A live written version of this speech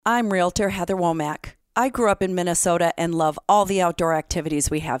I'm Realtor Heather Womack. I grew up in Minnesota and love all the outdoor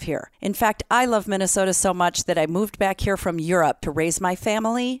activities we have here. In fact, I love Minnesota so much that I moved back here from Europe to raise my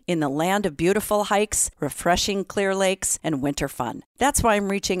family in the land of beautiful hikes, refreshing clear lakes, and winter fun. That's why I'm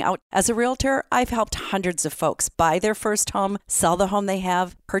reaching out. As a realtor, I've helped hundreds of folks buy their first home, sell the home they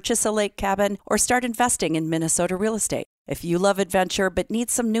have, purchase a lake cabin, or start investing in Minnesota real estate. If you love adventure but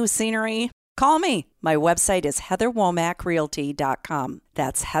need some new scenery, call me. My website is heatherwomackrealty.com.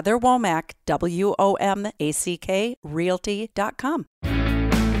 That's Heather Womack, WOMACK, realty.com.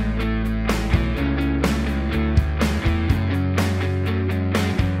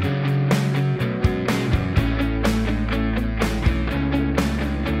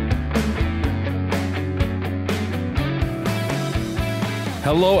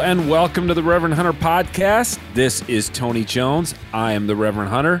 Hello and welcome to the Reverend Hunter Podcast. This is Tony Jones. I am the Reverend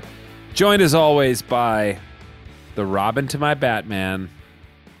Hunter. Joined as always by the Robin to my Batman,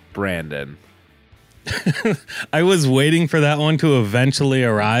 Brandon. I was waiting for that one to eventually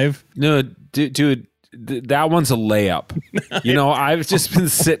arrive. No, dude, that one's a layup. You know, I've just been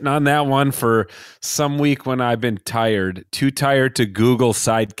sitting on that one for some week when I've been too tired to Google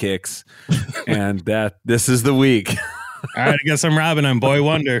sidekicks, and this is the week. All right, I guess I'm Robin. I'm Boy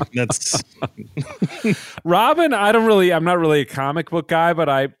Wonder. That's Robin. I'm not really a comic book guy, but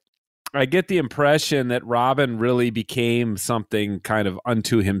I get the impression that Robin really became something kind of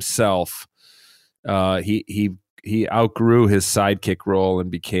unto himself. He outgrew his sidekick role and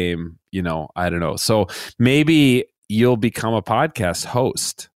became, I don't know. So maybe you'll become a podcast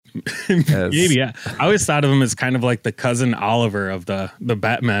host. Maybe, yeah. I always thought of him as kind of like the cousin Oliver of the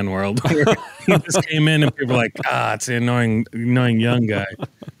Batman world. He just came in and people were like, it's the annoying young guy.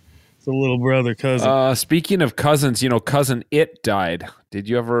 It's a little brother cousin. Speaking of cousins, cousin It died. Did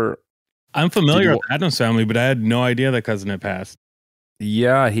you ever? I'm familiar with Addams Family, but I had no idea that cousin had passed.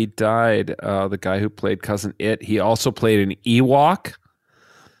 Yeah, he died. The guy who played cousin It. He also played an Ewok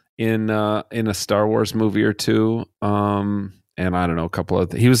in a Star Wars movie or two. And I don't know, a couple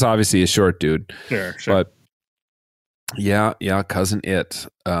of he was obviously a short dude. Sure. But yeah, cousin It.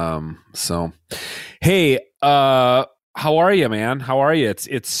 So hey, how are you, man? How are you?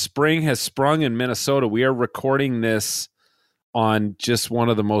 It's spring has sprung in Minnesota. We are recording this on just one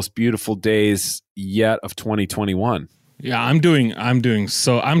of the most beautiful days yet of 2021. Yeah, I'm doing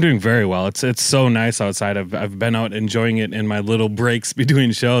very well. It's so nice outside. I've been out enjoying it in my little breaks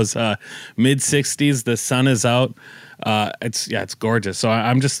between shows. Mid 60s, the sun is out. It's gorgeous. So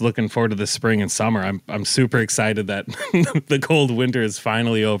I'm just looking forward to the spring and summer. I'm super excited that the cold winter is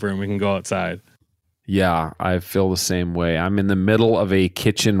finally over and we can go outside. Yeah, I feel the same way. I'm in the middle of a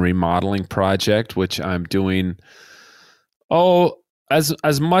kitchen remodeling project, which I'm doing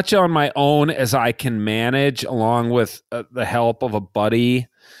as much on my own as I can manage, along with the help of a buddy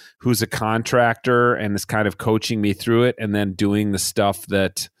who's a contractor and is kind of coaching me through it, and then doing the stuff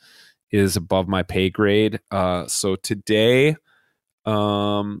that is above my pay grade. So today,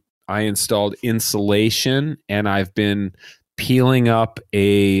 I installed insulation, and I've been peeling up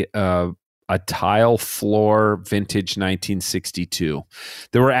a tile floor, vintage 1962.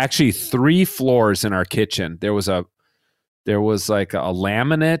 There were actually 3 floors in our kitchen. There was like a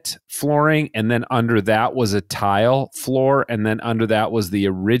laminate flooring, and then under that was a tile floor, and then under that was the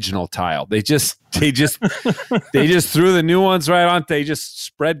original tile. They just threw the new ones right on. They just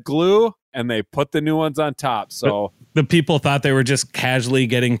spread glue and they put the new ones on top. So the people thought they were just casually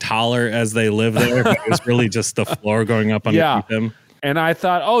getting taller as they lived there, but it was really just the floor going up underneath them. And I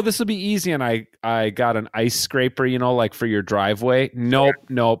thought, this will be easy. And I got an ice scraper, like for your driveway.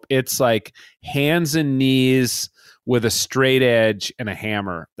 Nope. It's like hands and knees with a straight edge and a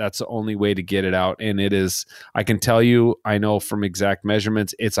hammer. That's the only way to get it out. And it is, I can tell you, I know from exact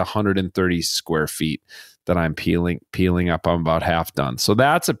measurements, it's 130 square feet that I'm peeling up. I'm about half done. So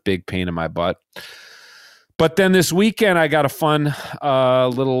that's a big pain in my butt. But then this weekend, I got a fun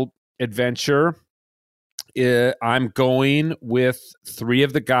little adventure. I'm going with 3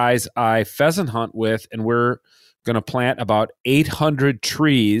 of the guys I pheasant hunt with, and we're going to plant about 800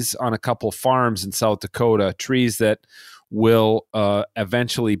 trees on a couple farms in South Dakota, trees that will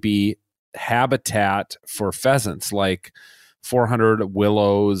eventually be habitat for pheasants, like 400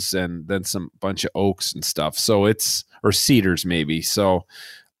 willows and then some bunch of oaks and stuff. So or cedars maybe. So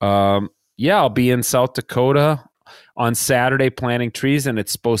I'll be in South Dakota on Saturday planting trees, and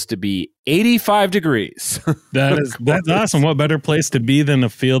it's supposed to be 85 degrees. That's awesome. What better place to be than a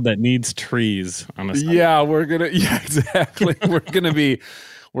field that needs trees on a Sunday? Exactly.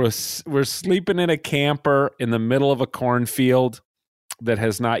 We're sleeping in a camper in the middle of a cornfield that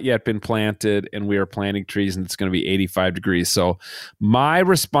has not yet been planted, and we are planting trees, and it's going to be 85 degrees. So my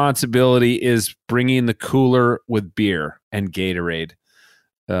responsibility is bringing the cooler with beer and Gatorade.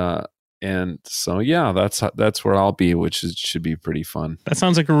 And so, yeah, that's where I'll be, should be pretty fun. That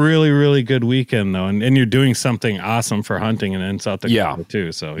sounds like a really, really good weekend, though. And you're doing something awesome for hunting and in South Dakota,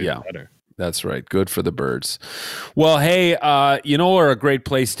 too. So, better. That's right. Good for the birds. Well, hey, where a great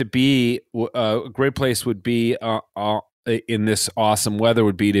place to be, a great place would be in this awesome weather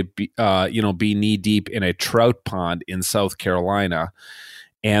would be to be knee deep in a trout pond in South Carolina.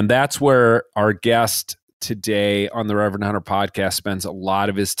 And that's where our guest today on the Reverend Hunter podcast spends a lot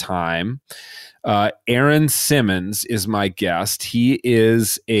of his time. Aaron Simmons is my guest. He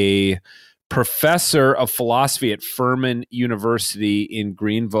is a professor of philosophy at Furman University in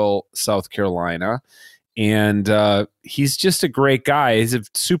Greenville, South Carolina. And he's just a great guy. He's a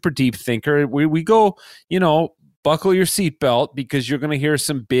super deep thinker. We go, buckle your seatbelt, because you're going to hear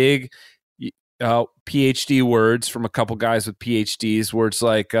some big PhD words from a couple guys with PhDs, words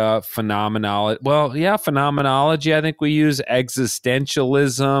like phenomenology. Well, yeah, phenomenology. I think we use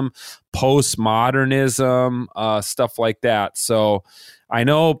existentialism, postmodernism, stuff like that. So I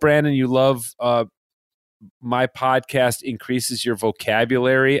know, Brandon, you love my podcast increases your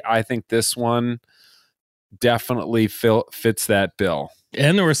vocabulary. I think this one definitely fits that bill.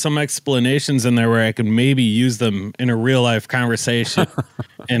 And there were some explanations in there where I could maybe use them in a real life conversation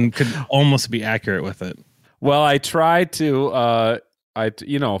and could almost be accurate with it. Well, I try to,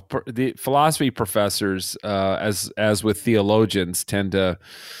 the philosophy professors, as with theologians, tend to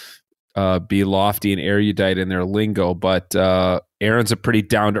be lofty and erudite in their lingo, but Aaron's a pretty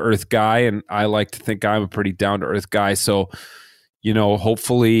down to earth guy, and I like to think I'm a pretty down to earth guy. So,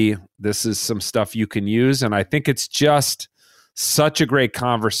 hopefully this is some stuff you can use, and I think it's just such a great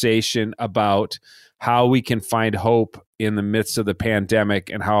conversation about how we can find hope in the midst of the pandemic,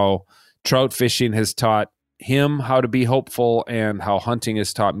 and how trout fishing has taught him how to be hopeful, and how hunting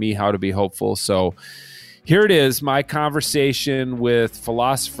has taught me how to be hopeful. So here it is, my conversation with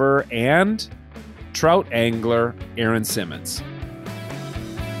philosopher and trout angler Aaron Simmons.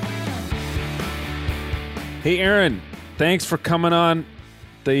 Hey, Aaron, thanks for coming on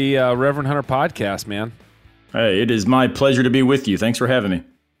the Reverend Hunter podcast, man. Hey, it is my pleasure to be with you. Thanks for having me.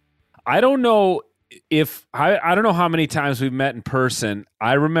 I don't know I don't know how many times we've met in person.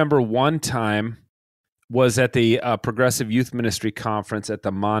 I remember one time was at the Progressive Youth Ministry Conference at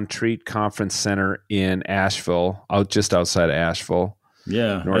the Montreat Conference Center in Asheville, just outside of Asheville.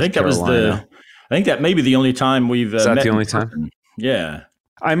 Yeah, North I think Carolina. I think that may be the only time we've Is that met the only in person. time? Yeah.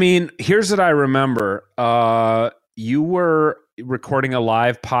 I mean, here's what I remember. You were recording a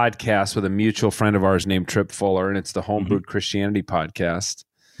live podcast with a mutual friend of ours named Trip Fuller, and it's the Homebrewed Christianity podcast.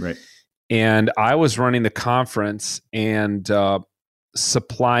 Right. And I was running the conference and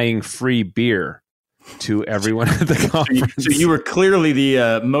supplying free beer to everyone at the conference. So you were clearly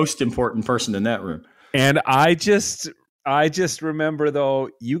the most important person in that room. And I just remember, though,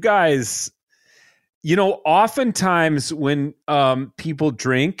 you guys, oftentimes when people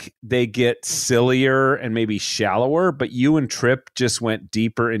drink, they get sillier and maybe shallower, but you and Trip just went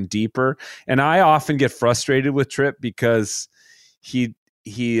deeper and deeper. And I often get frustrated with Trip because he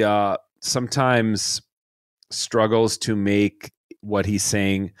sometimes struggles to make what he's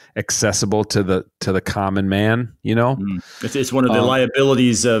saying accessible to the common man, It's one of the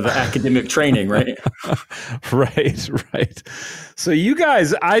liabilities of academic training, right? Right. So you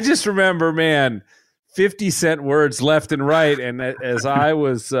guys, I just remember, man, 50-cent words left and right. And as I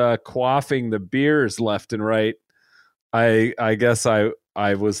was quaffing the beers left and right, I guess I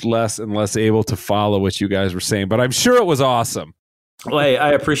was less and less able to follow what you guys were saying, but I'm sure it was awesome. Well, hey,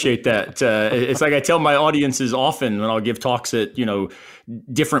 I appreciate that. It's like I tell my audiences often when I'll give talks at,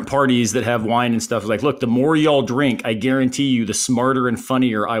 different parties that have wine and stuff. Like, look, the more y'all drink, I guarantee you the smarter and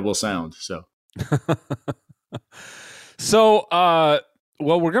funnier I will sound. So,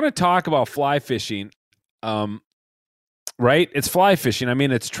 we're going to talk about fly fishing. Right? It's fly fishing. I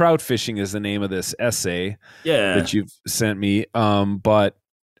mean, it's trout fishing is the name of this essay that you've sent me. But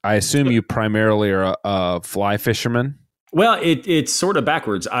I assume you primarily are a fly fisherman. Well, it's sort of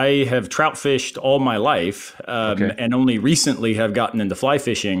backwards. I have trout fished all my life, and only recently have gotten into fly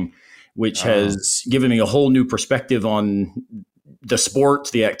fishing, which has given me a whole new perspective on the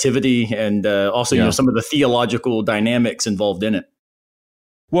sport, the activity, and also some of the theological dynamics involved in it.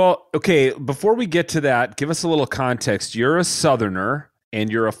 Well, okay, before we get to that, give us a little context. You're a Southerner and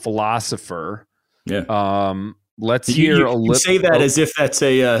you're a philosopher. Yeah. Let's hear a little. You say that as if that's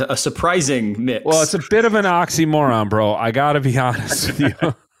a surprising mix. Well, it's a bit of an oxymoron, bro. I got to be honest with you.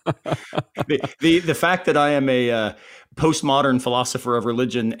 The fact that I am a postmodern philosopher of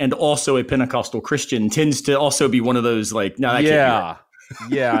religion and also a Pentecostal Christian tends to also be one of those like, no, I can't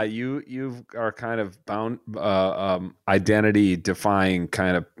do yeah, you are kind of bound identity defying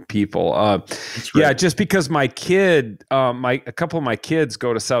kind of people. Yeah, just because my kid, a couple of my kids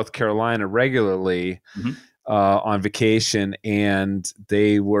go to South Carolina regularly on vacation, and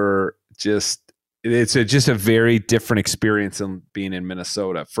they were just. It's just a very different experience than being in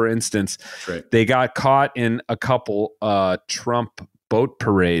Minnesota. For instance, they got caught in a couple Trump boat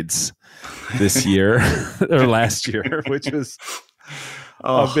parades this year or last year, which was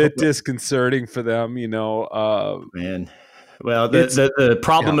a bit disconcerting for them, Man. Well, the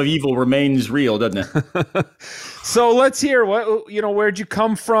problem of evil remains real, doesn't it? So let's hear where'd you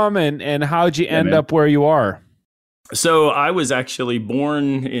come from and how'd you end up where you are? So I was actually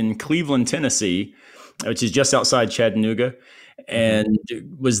born in Cleveland, Tennessee, which is just outside Chattanooga, and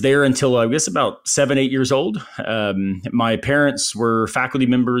was there until I guess about 7-8 years old. My parents were faculty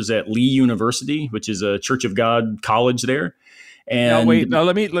members at Lee University, which is a Church of God college there. And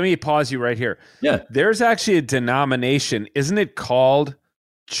let me pause you right here. Yeah, there's actually a denomination, isn't it called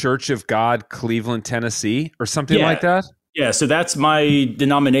Church of God, Cleveland, Tennessee, or something like that? Yeah, so that's my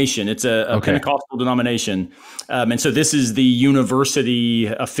denomination. It's a Pentecostal denomination. And so this is the university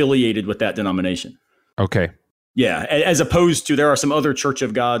affiliated with that denomination. Okay. Yeah, as opposed to there are some other Church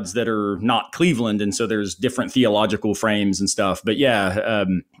of Gods that are not Cleveland, and so there's different theological frames and stuff. But yeah,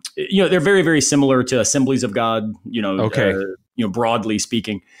 they're very, very similar to Assemblies of God, broadly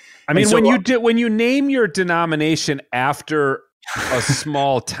speaking. I mean, when you name your denomination after a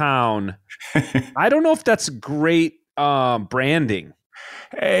small town, I don't know if that's great branding.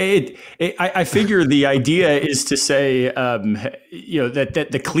 I figure the idea is to say, that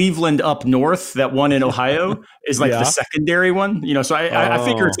the Cleveland up north, that one in Ohio, is like the secondary one. So I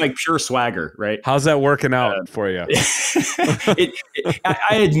figure it's like pure swagger, right? How's that working out for you?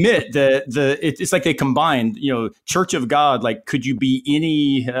 I admit that it's like they combined. Church of God. Like, could you be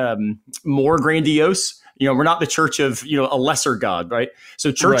any more grandiose? We're not the church of a lesser God, right?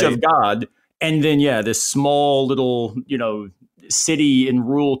 So Church of God. And then, this small little, city in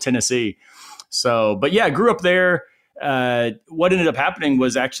rural Tennessee. So, but yeah, I grew up there. What ended up happening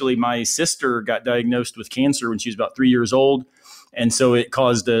was actually my sister got diagnosed with cancer when she was about 3 years old. And so it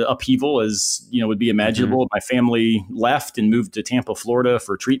caused an upheaval, as, would be imaginable. My family left and moved to Tampa, Florida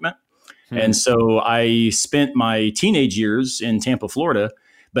for treatment. And so I spent my teenage years in Tampa, Florida.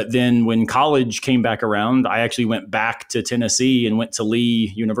 But then when college came back around, I actually went back to Tennessee and went to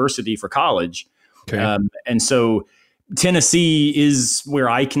Lee University for college. Okay. And so Tennessee is where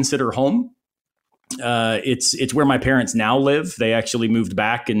I consider home. It's where my parents now live. They actually moved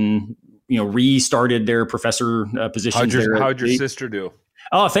back and restarted their professor positions. How'd your sister do?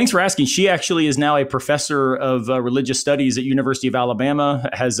 Oh, thanks for asking. She actually is now a professor of religious studies at University of Alabama,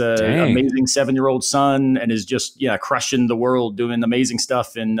 has an amazing 7-year-old son, and is just crushing the world, doing amazing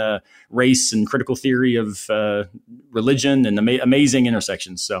stuff in race and critical theory of religion and amazing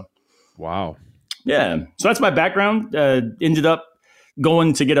intersections. So, wow. Yeah. So that's my background. Ended up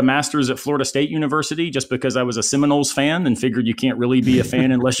going to get a master's at Florida State University just because I was a Seminoles fan and figured you can't really be a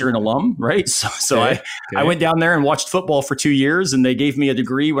fan unless you're an alum, right? So I went down there and watched football for 2 years, and they gave me a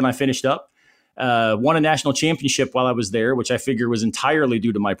degree when I finished up. Won a national championship while I was there, which I figure was entirely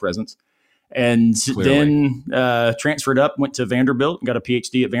due to my presence. And then transferred up, went to Vanderbilt, got a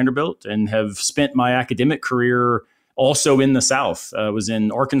PhD at Vanderbilt, and have spent my academic career also in the South. I was in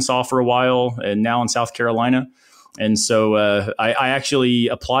Arkansas for a while and now in South Carolina. And so I actually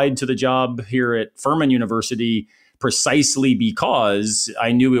applied to the job here at Furman University precisely because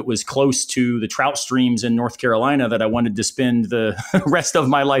I knew it was close to the trout streams in North Carolina that I wanted to spend the rest of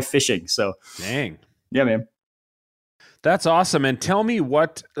my life fishing. So, dang. Yeah, man. That's awesome. And tell me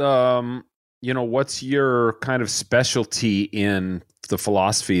what's your kind of specialty in the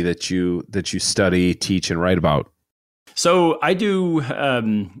philosophy that you study, teach, and write about? So I do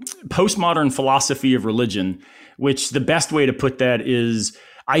postmodern philosophy of religion, which the best way to put that is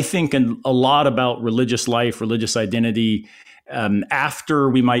I think a lot about religious life, religious identity, after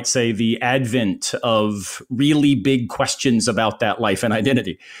we might say the advent of really big questions about that life and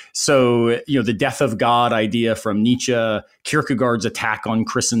identity. So, the death of God idea from Nietzsche, Kierkegaard's attack on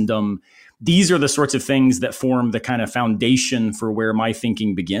Christendom, these are the sorts of things that form the kind of foundation for where my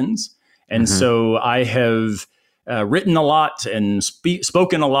thinking begins. And so I have written a lot and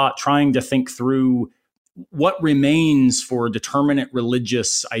spoken a lot, trying to think through what remains for determinate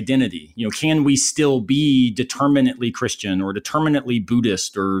religious identity. Can we still be determinately Christian or determinately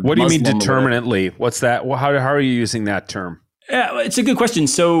Buddhist or what do you Muslim mean determinately? What's that? How are you using that term? Yeah, it's a good question.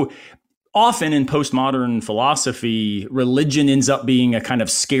 So often in postmodern philosophy, religion ends up being a kind of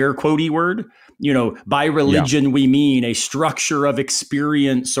scare quotey word. By religion, we mean a structure of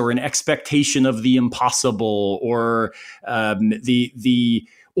experience or an expectation of the impossible, or the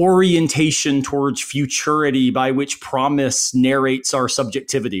orientation towards futurity by which promise narrates our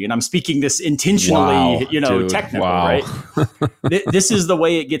subjectivity. And I'm speaking this intentionally, technical, right? This is the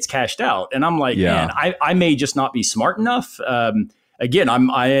way it gets cashed out. And I'm like, man, I may just not be smart enough. Again,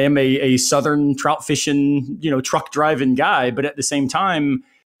 I am a Southern trout fishing, truck driving guy, but at the same time,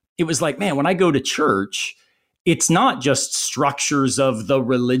 it was like, man, when I go to church, it's not just structures of the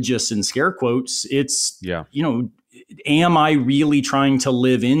religious in scare quotes. It's, am I really trying to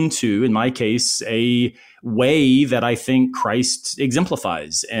live into, in my case, a way that I think Christ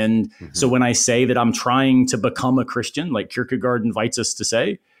exemplifies? And so when I say that I'm trying to become a Christian, like Kierkegaard invites us to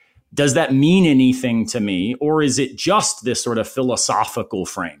say, does that mean anything to me? Or is it just this sort of philosophical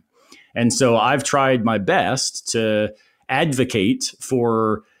frame? And so I've tried my best to advocate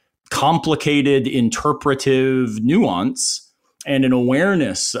for complicated interpretive nuance and an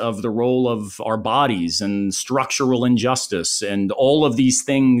awareness of the role of our bodies and structural injustice and all of these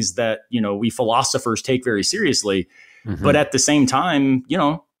things that, we philosophers take very seriously. But at the same time,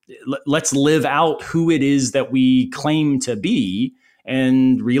 let's live out who it is that we claim to be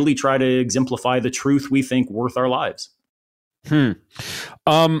and really try to exemplify the truth we think worth our lives. Can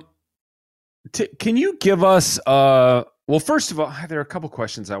you give us, well, first of all, there are a couple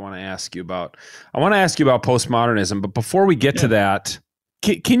questions I want to ask you about. I want to ask you about postmodernism, but before we get to that,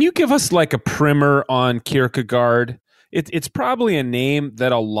 can you give us like a primer on Kierkegaard? It's probably a name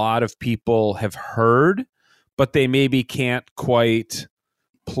that a lot of people have heard, but they maybe can't quite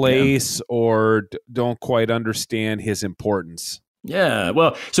place or don't quite understand his importance. Yeah,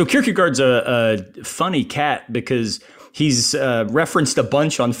 well, so Kierkegaard's a funny cat because he's referenced a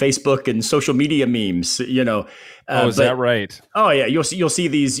bunch on Facebook and social media memes, is that right? Oh yeah, you'll see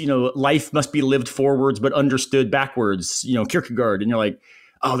these, life must be lived forwards but understood backwards, Kierkegaard, and you're like,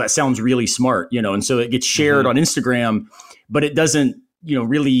 oh, that sounds really smart, and so it gets shared on Instagram, but it doesn't,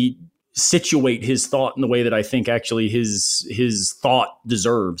 really situate his thought in the way that I think actually his thought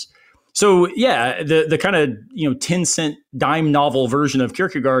deserves. So yeah, the kind of 10-cent dime novel version of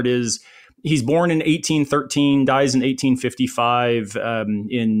Kierkegaard is he's born in 1813, dies in 1855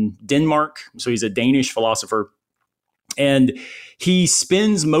 in Denmark. So he's a Danish philosopher, and he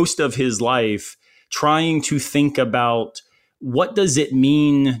spends most of his life trying to think about what does it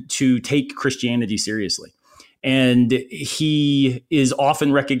mean to take Christianity seriously. And he is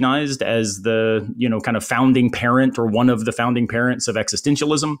often recognized as the kind of founding parent or one of the founding parents of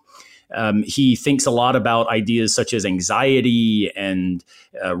existentialism. He thinks a lot about ideas such as anxiety and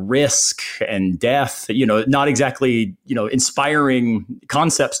risk and death, not exactly, inspiring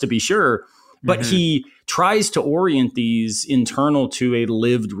concepts to be sure, but he tries to orient these internal to a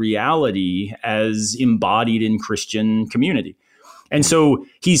lived reality as embodied in Christian community. And so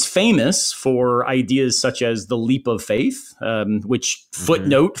he's famous for ideas such as the leap of faith, which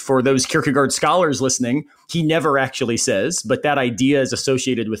footnote for those Kierkegaard scholars listening, he never actually says, but that idea is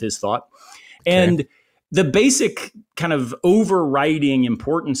associated with his thought. And the basic kind of overriding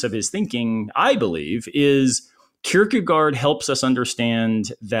importance of his thinking, I believe, is Kierkegaard helps us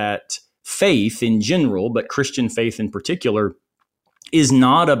understand that faith in general, but Christian faith in particular, is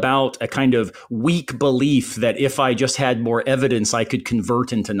not about a kind of weak belief that if I just had more evidence, I could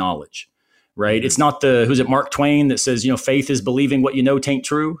convert into knowledge, right? It's not who's it, Mark Twain that says, faith is believing what you know tain't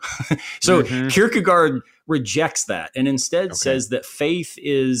true. So Kierkegaard rejects that and instead says that faith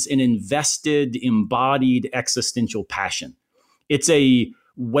is an invested, embodied existential passion. It's a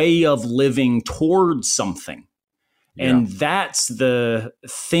way of living towards something. And that's the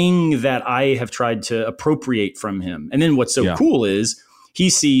thing that I have tried to appropriate from him. And then what's so cool is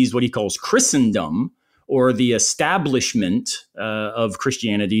he sees what he calls Christendom, or the establishment of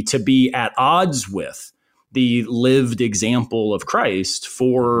Christianity, to be at odds with the lived example of Christ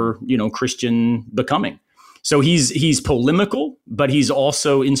for, Christian becoming. So he's polemical, but he's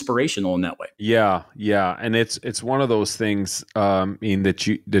also inspirational in that way. Yeah, and it's one of those things.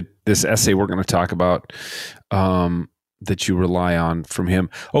 That this essay we're going to talk about, that you rely on from him.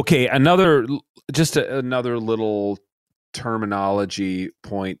 Okay, another little terminology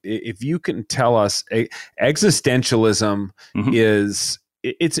point. If you can tell us, existentialism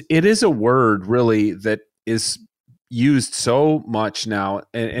it is a word really that is used so much now,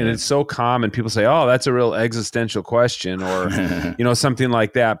 and it's so common. People say, oh, that's a real existential question, or something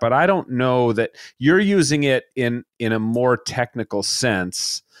like that. But I don't know that you're using it in a more technical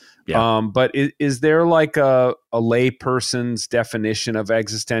sense. Yeah. But is there like a layperson's definition of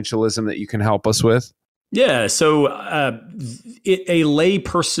existentialism that you can help us with? Yeah, so a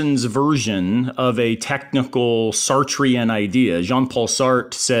layperson's version of a technical Sartrean idea. Jean-Paul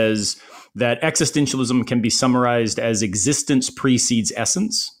Sartre says that existentialism can be summarized as existence precedes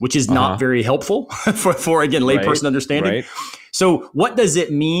essence, which is not very helpful for again, layperson understanding. Right. So what does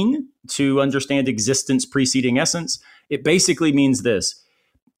it mean to understand existence preceding essence? It basically means this,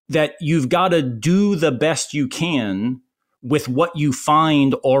 that you've got to do the best you can with what you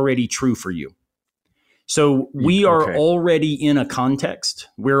find already true for you. So we are already in a context.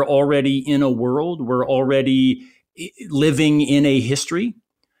 We're already in a world. We're already living in a history.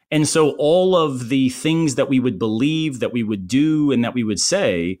 And so all of the things that we would believe, that we would do, and that we would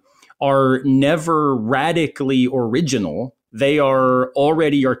say are never radically original. They are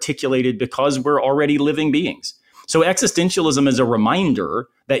already articulated because we're already living beings. So existentialism is a reminder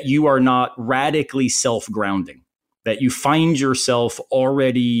that you are not radically self-grounding, that you find yourself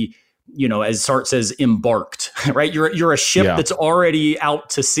already, you know, as Sartre says, embarked, right? You're a ship that's already out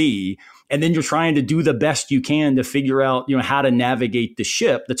to sea. And then you're trying to do the best you can to figure out, you know, how to navigate the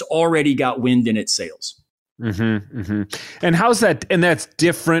ship that's already got wind in its sails. And how's that? And that's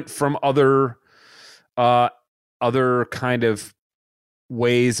different from other kind of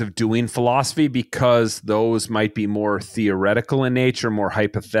ways of doing philosophy, because those might be more theoretical in nature, more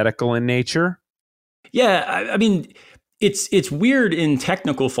hypothetical in nature. Yeah, I mean, it's weird in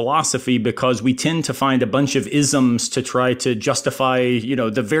technical philosophy because we tend to find a bunch of isms to try to justify, you know,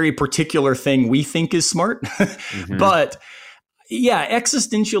 the very particular thing we think is smart. But yeah,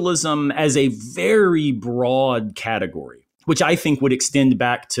 existentialism as a very broad category, which I think would extend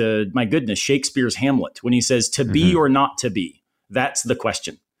back to, my goodness, Shakespeare's Hamlet, when he says to be or not to be. That's the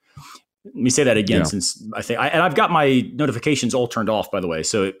question. Let me say that again, since I think, and I've got my notifications all turned off, by the way.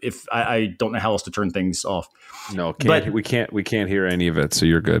 So if I don't know how else to turn things off. No, we can't hear any of it. So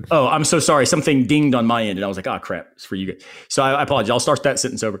you're good. Oh, I'm so sorry. Something dinged on my end, and I was like, "Oh crap, it's for you guys." So I apologize. I'll start that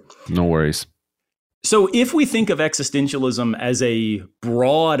sentence over. No worries. So if we think of existentialism as a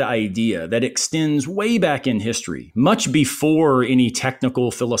broad idea that extends way back in history, much before any technical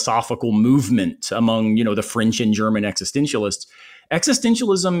philosophical movement among, you know, the French and German existentialists,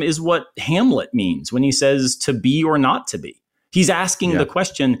 existentialism is what Hamlet means when he says to be or not to be. He's asking the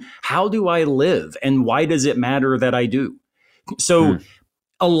question, how do I live? And why does it matter that I do? So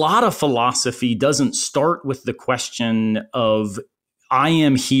a lot of philosophy doesn't start with the question of, I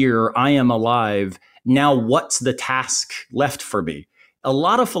am here, I am alive. Now, what's the task left for me? A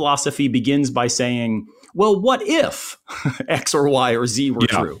lot of philosophy begins by saying, well, what if X or Y or Z were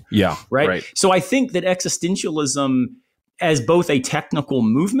true? Yeah. Right? So I think that existentialism, as both a technical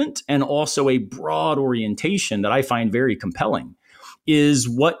movement and also a broad orientation that I find very compelling, is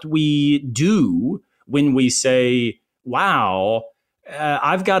what we do when we say, wow,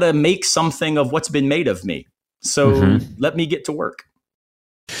 I've got to make something of what's been made of me. So let me get to work.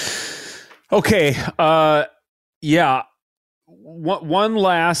 Okay. One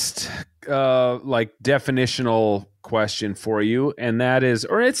last like definitional question for you, and that is,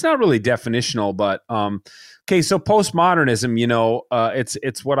 or it's not really definitional, but okay, so postmodernism, you know,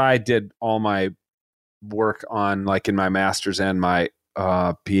 it's what I did all my work on, like in my master's and my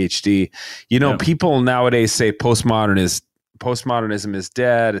PhD. You know, people nowadays say postmodernism is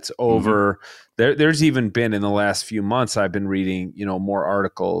dead, it's over. There's even been, in the last few months, I've been reading, you know, more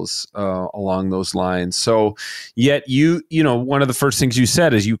articles along those lines. So yet you know, one of the first things you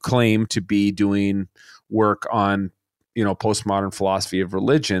said is you claim to be doing work on, you know, postmodern philosophy of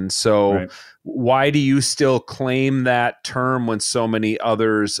religion. So why do you still claim that term when so many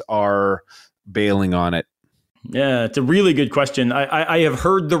others are bailing on it? Yeah, it's a really good question. I have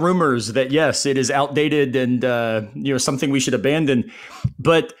heard the rumors that, yes, it is outdated and, you know, something we should abandon.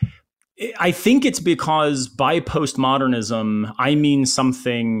 But I think it's because by postmodernism, I mean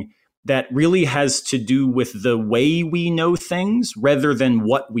something that really has to do with the way we know things rather than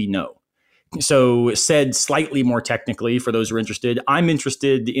what we know. So said slightly more technically, for those who are interested, I'm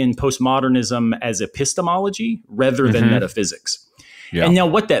interested in postmodernism as epistemology rather than metaphysics. Yeah. And now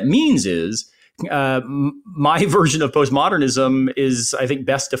what that means is, my version of postmodernism is, I think,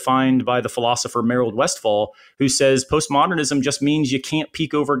 best defined by the philosopher Merold Westphal, who says postmodernism just means you can't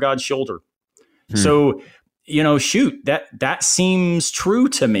peek over God's shoulder. So, you know, shoot, that seems true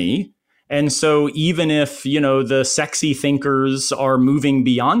to me. And so even if, you know, the sexy thinkers are moving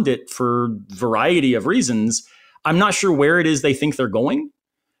beyond it for a variety of reasons, I'm not sure where it is they think they're going,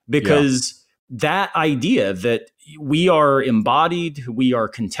 because that idea that we are embodied, we are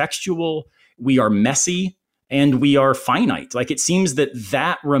contextual, we are messy, and we are finite. Like, it seems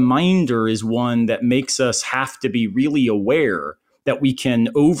that reminder is one that makes us have to be really aware that we can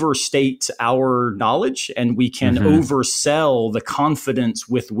overstate our knowledge and we can oversell the confidence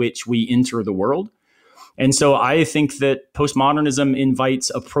with which we enter the world. And so I think that postmodernism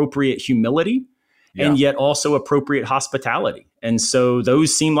invites appropriate humility and yet also appropriate hospitality. And so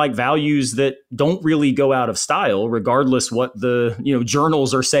those seem like values that don't really go out of style, regardless what the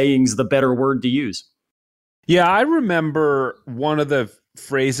journals are saying is the better word to use. Yeah, I remember one of the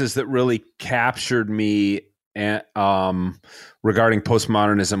phrases that really captured me regarding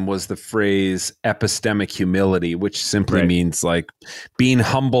postmodernism was the phrase epistemic humility, which simply means like being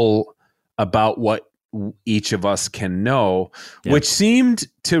humble about what each of us can know, which seemed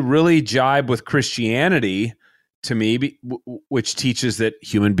to really jibe with Christianity to me, which teaches that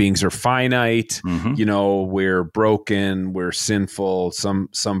human beings are finite. We're broken, we're sinful.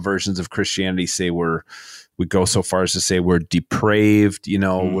 Some versions of Christianity say we go so far as to say we're depraved,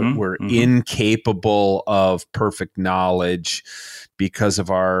 we're incapable of perfect knowledge because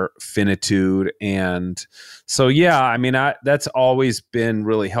of our finitude. And so, that's always been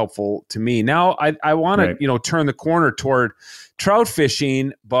really helpful to me. Now I want to, turn the corner toward trout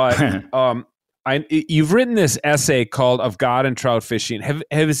fishing, but you've written this essay called Of God and Trout Fishing.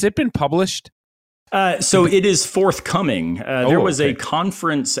 Has it been published? So it is forthcoming. There was a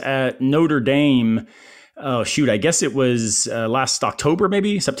conference at Notre Dame. Oh, shoot. I guess it was last October,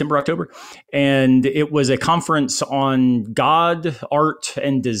 maybe September, October. And it was a conference on God, art,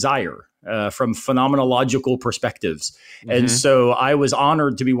 and desire from phenomenological perspectives. And so I was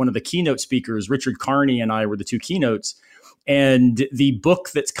honored to be one of the keynote speakers. Richard Carney and I were the two keynotes. And the book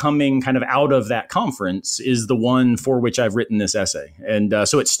that's coming kind of out of that conference is the one for which I've written this essay. And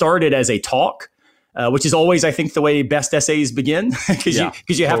so it started as a talk. Which is always, I think, the way best essays begin, because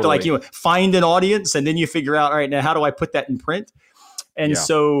you have to find an audience and then you figure out, all right, now how do I put that in print? And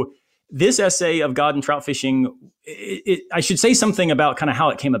so this essay of God and trout fishing, I should say something about kind of how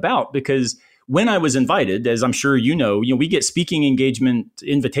it came about, because when I was invited, as I'm sure we get speaking engagement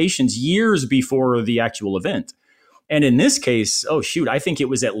invitations years before the actual event. And in this case, I think it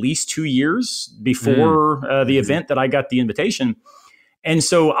was at least 2 years before the event that I got the invitation. And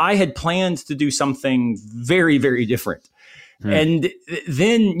so I had planned to do something very, very different. And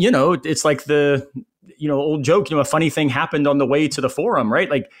then, it's like the, old joke, a funny thing happened on the way to the forum, right?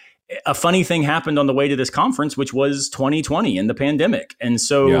 Like a funny thing happened on the way to this conference, which was 2020 and the pandemic. And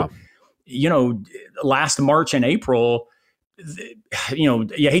so, last March and April, you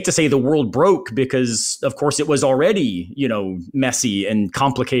hate to say the world broke, because of course it was already, messy and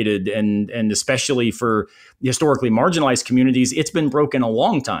complicated, and especially for historically marginalized communities, it's been broken a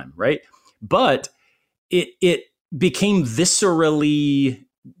long time, right? But it became viscerally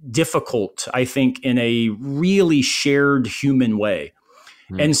difficult, I think, in a really shared human way.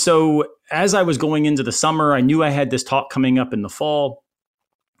 And so as I was going into the summer, I knew I had this talk coming up in the fall.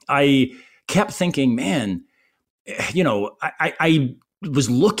 I kept thinking, man, I was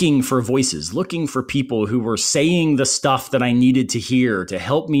looking for voices, looking for people who were saying the stuff that I needed to hear to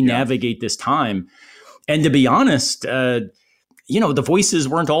help me navigate this time. And to be honest, the voices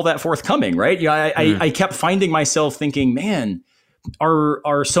weren't all that forthcoming, right? I kept finding myself thinking, man,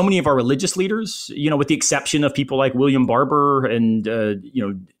 are so many of our religious leaders, with the exception of people like William Barber and,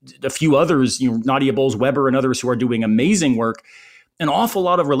 a few others, Nadia Bowles-Weber and others who are doing amazing work, an awful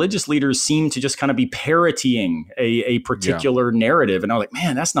lot of religious leaders seem to just kind of be parodying a particular narrative. And I was like,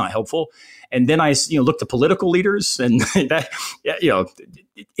 man, that's not helpful. And then I, looked to political leaders and that,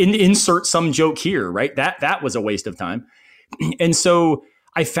 insert some joke here, right? That was a waste of time. And so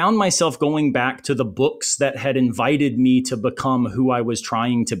I found myself going back to the books that had invited me to become who I was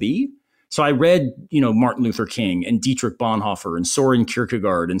trying to be. So I read, Martin Luther King and Dietrich Bonhoeffer and Soren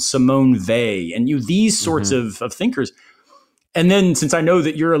Kierkegaard and Simone Weil and these sorts of thinkers. And then, since I know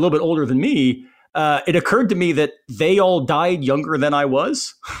that you're a little bit older than me, it occurred to me that they all died younger than I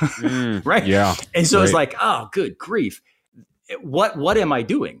was, right? Yeah. And so it's like, oh, good grief. What am I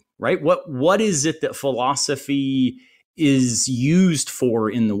doing, right? What is it that philosophy is used for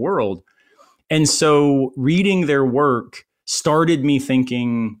in the world? And so reading their work started me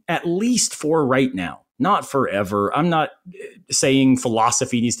thinking, at least for right now, not forever. I'm not saying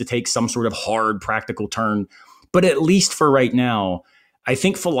philosophy needs to take some sort of hard practical turn, but at least for right now, I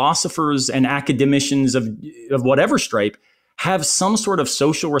think philosophers and academicians of whatever stripe have some sort of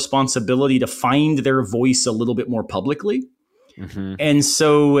social responsibility to find their voice a little bit more publicly. And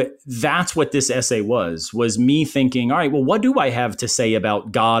so that's what this essay was me thinking, all right, well, what do I have to say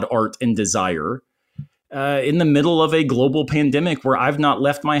about God, art, and desire in the middle of a global pandemic where I've not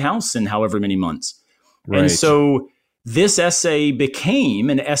left my house in however many months? Right. And so this essay became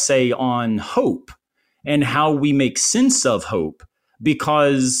an essay on hope and how we make sense of hope.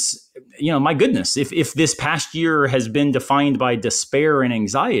 Because, my goodness, if this past year has been defined by despair and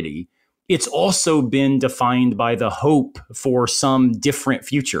anxiety, it's also been defined by the hope for some different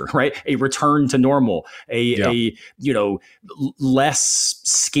future, right? A return to normal, a less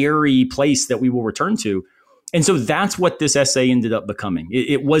scary place that we will return to. And so that's what this essay ended up becoming.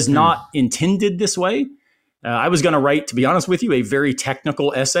 It was not intended this way. I was going to write, to be honest with you, a very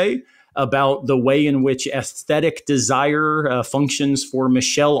technical essay about the way in which aesthetic desire functions for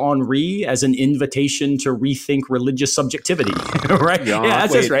Michel Henry as an invitation to rethink religious subjectivity. Right? Yeah,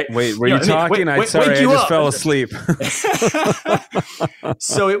 that's just right. Wait, were you talking? Sorry, I just fell asleep.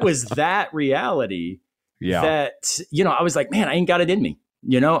 So it was that reality that, I was like, man, I ain't got it in me.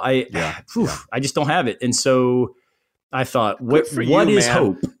 I just don't have it. And so I thought, what is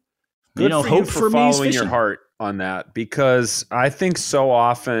hope? Good for hope you for following your heart on that, because I think so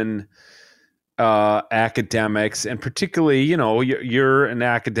often academics, and particularly, you're an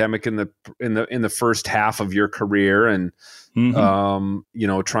academic in the first half of your career, and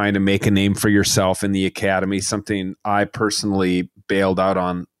trying to make a name for yourself in the academy, something I personally bailed out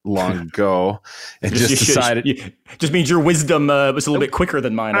on long ago, and just decided. Just means your wisdom was a little bit quicker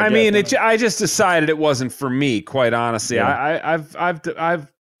than mine. I just decided it wasn't for me, quite honestly. Yeah.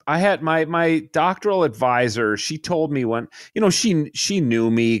 I had my doctoral advisor. She told me when, she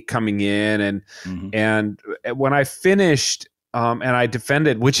knew me coming in, and when I finished, and I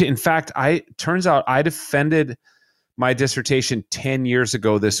defended, which in fact, turns out I defended my dissertation 10 years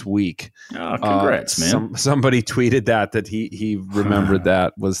ago this week. Oh, congrats, man. Somebody tweeted that he remembered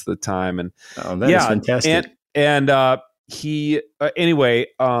that was the time. And that is fantastic.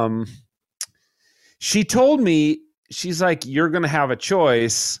 She told me, she's like, you're going to have a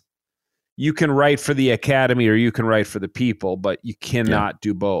choice. You can write for the academy or you can write for the people, but you cannot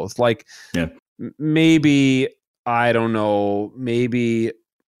do both. Like maybe, I don't know, maybe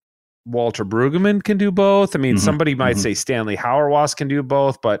Walter Brueggemann can do both. I mean, somebody might say Stanley Hauerwas can do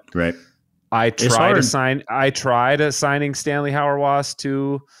both, but I tried assigning Stanley Hauerwas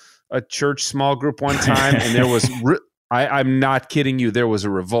to a church small group one time, and there was I'm not kidding you. There was a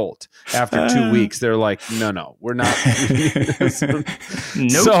revolt after 2 weeks. They're like, no, we're not. Nope.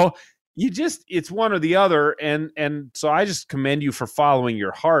 So it's one or the other. And so I just commend you for following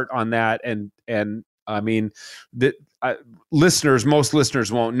your heart on that. And I mean, most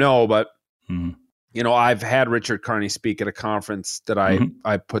listeners won't know, but I've had Richard Carney speak at a conference that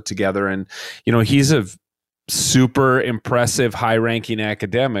I put together, and, he's a super impressive, high ranking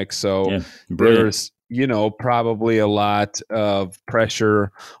academic. So there's, probably a lot of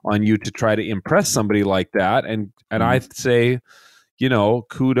pressure on you to try to impress somebody like that. And I'd say,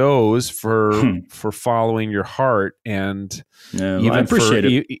 kudos for following your heart, and I appreciate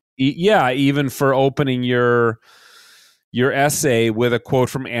it. Even for opening your essay with a quote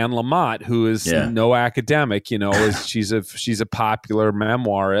from Anne Lamott, who is no academic, she's a popular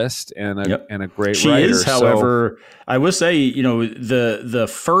memoirist and a great writer. She is, however, I will say,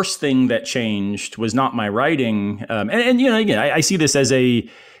 the first thing that changed was not my writing. Again, I see this as a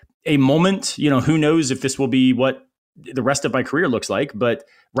moment, who knows if this will be what the rest of my career looks like, but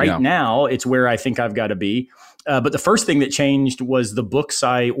now it's where I think I've got to be. But the first thing that changed was the books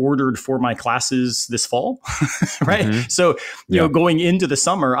I ordered for my classes this fall, right? So, going into the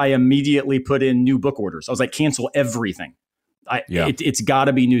summer, I immediately put in new book orders. I was like, cancel everything. It's got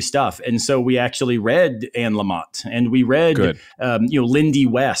to be new stuff. And so we actually read Anne Lamott, and we read, Lindy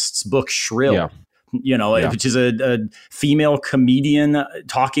West's book Shrill, which is a female comedian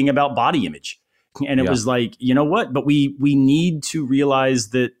talking about body image. And it was like, you know what? But we need to realize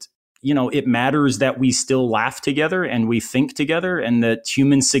that, it matters that we still laugh together and we think together, and that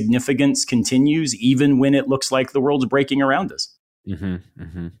human significance continues even when it looks like the world's breaking around us.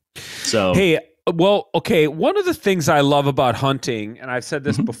 So, hey, well, okay. One of the things I love about hunting, and I've said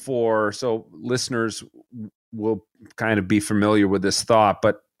this before, so listeners will kind of be familiar with this thought,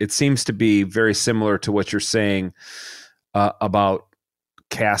 but it seems to be very similar to what you're saying about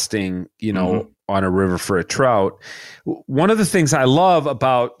casting, on a river for a trout. One of the things I love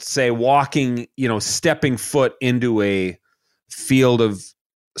about, say, walking, stepping foot into a field of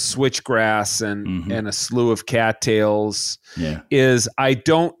switchgrass and a slew of cattails is I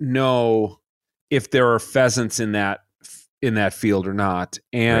don't know if there are pheasants in that field or not.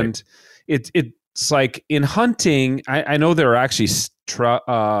 And it's like in hunting, I know there are actually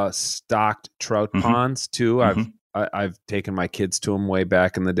stocked trout ponds too. I've taken my kids to them way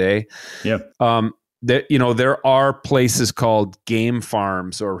back in the day. there are places called game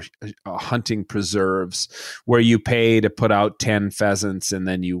farms or hunting preserves where you pay to put out 10 pheasants and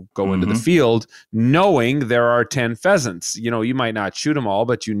then you go into the field knowing there are 10 pheasants. You might not shoot them all,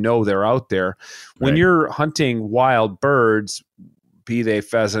 but they're out there. When you're hunting wild birds, be they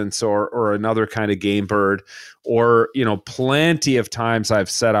pheasants or another kind of game bird, or, plenty of times I've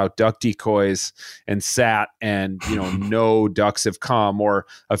set out duck decoys and sat and, no ducks have come, or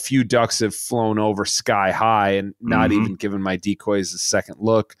a few ducks have flown over sky high and not even given my decoys a second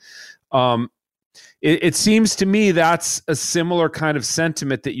look. It seems to me that's a similar kind of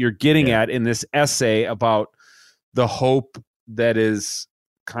sentiment that you're getting at in this essay about the hope that is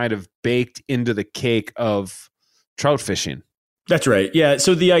kind of baked into the cake of trout fishing. That's right. Yeah.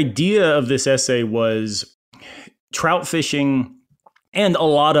 So the idea of this essay was trout fishing and a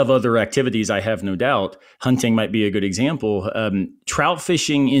lot of other activities, I have no doubt. Hunting might be a good example. Trout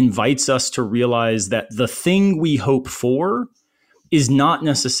fishing invites us to realize that the thing we hope for is not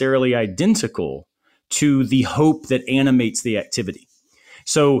necessarily identical to the hope that animates the activity.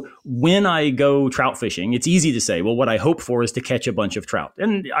 So when I go trout fishing, it's easy to say, well, what I hope for is to catch a bunch of trout.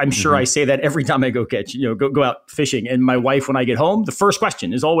 And I'm sure I say that every time I go out fishing. And my wife, when I get home, the first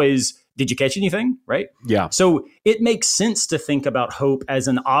question is always, did you catch anything? Right? Yeah. So it makes sense to think about hope as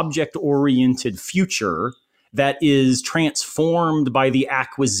an object-oriented future that is transformed by the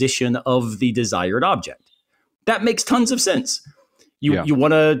acquisition of the desired object. That makes tons of sense. You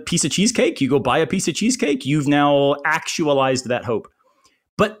want a piece of cheesecake, you go buy a piece of cheesecake, you've now actualized that hope.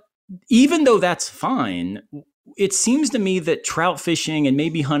 But even though that's fine, it seems to me that trout fishing and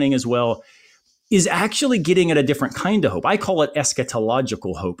maybe hunting as well is actually getting at a different kind of hope. I call it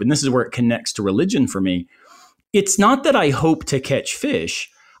eschatological hope. And this is where it connects to religion for me. It's not that I hope to catch fish.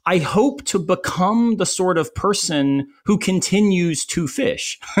 I hope to become the sort of person who continues to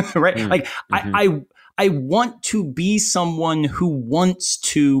fish, right? I want to be someone who wants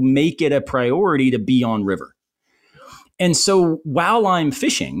to make it a priority to be on river. And so while I'm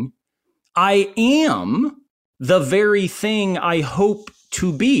fishing, I am the very thing I hope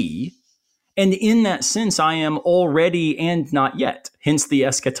to be. And in that sense, I am already and not yet, hence the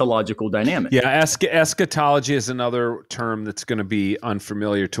eschatological dynamic. Yeah, eschatology is another term that's going to be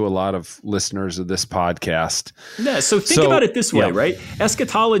unfamiliar to a lot of listeners of this podcast. Yeah, so think about it this way, right?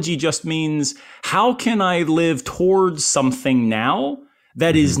 Eschatology just means, how can I live towards something now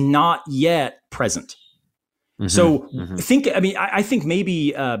that is not yet present? So I think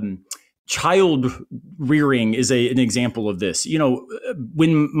maybe child rearing is an example of this.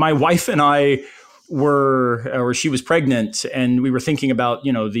 When my wife and I she was pregnant and we were thinking about,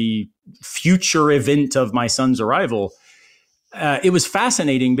 the future event of my son's arrival, it was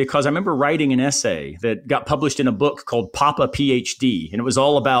fascinating because I remember writing an essay that got published in a book called Papa PhD. And it was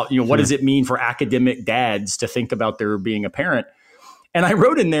all about, what does it mean for academic dads to think about there being a parent? And I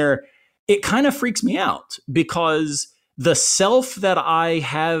wrote in there, it kind of freaks me out because the self that I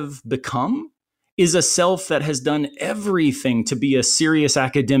have become is a self that has done everything to be a serious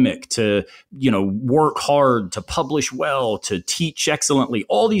academic, to, work hard, to publish well, to teach excellently,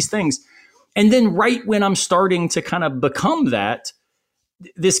 all these things. And then right when I'm starting to kind of become that,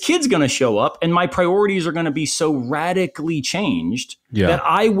 this kid's going to show up and my priorities are going to be so radically changed that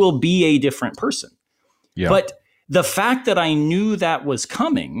I will be a different person. Yeah. But the fact that I knew that was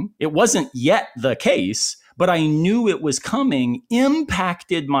coming, it wasn't yet the case, but I knew it was coming,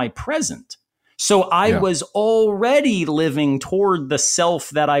 impacted my present. So I was already living toward the self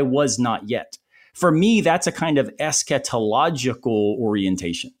that I was not yet. For me, that's a kind of eschatological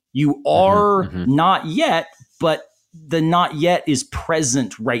orientation. You are not yet, but the not yet is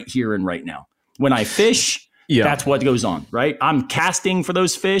present right here and right now. When I fish, that's what goes on, right? I'm casting for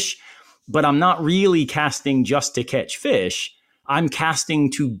those fish, but I'm not really casting just to catch fish. I'm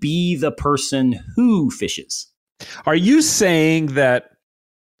casting to be the person who fishes. Are you saying that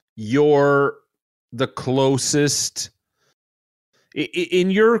you're the closest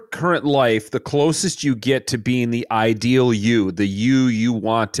in your current life, the closest you get to being the ideal you, the you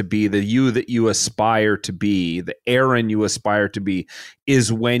want to be, the you that you aspire to be, the Aaron you aspire to be,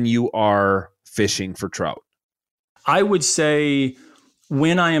 is when you are fishing for trout? I would say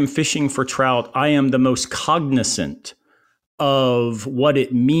when I am fishing for trout, I am the most cognizant of what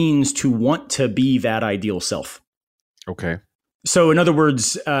it means to want to be that ideal self. Okay. So in other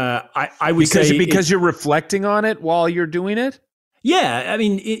words, I would say because you're reflecting on it while you're doing it. Yeah, I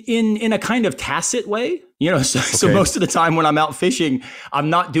mean, in a kind of tacit way, so most of the time when I'm out fishing, I'm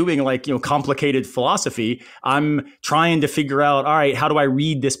not doing complicated philosophy. I'm trying to figure out, all right, how do I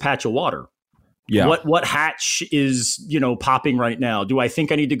read this patch of water? Yeah. What hatch is, popping right now? Do I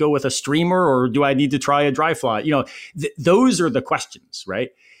think I need to go with a streamer, or do I need to try a dry fly? Those are the questions, right?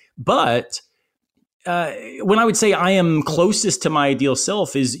 But when I would say I am closest to my ideal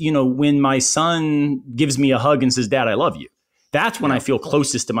self is, when my son gives me a hug and says, "Dad, I love you." That's when I feel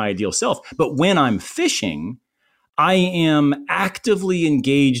closest to my ideal self. But when I'm fishing, I am actively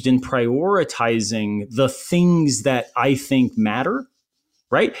engaged in prioritizing the things that I think matter.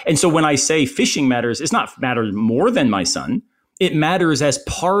 Right. And so when I say fishing matters, it's not matter more than my son. It matters as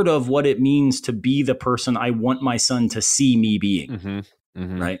part of what it means to be the person I want my son to see me being. Mm-hmm.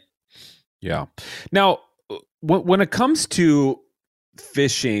 Mm-hmm. Right. Yeah. Now, when it comes to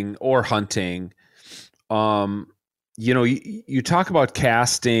fishing or hunting, you talk about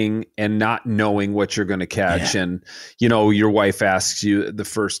casting and not knowing what you're going to catch. Yeah. And, your wife asks you the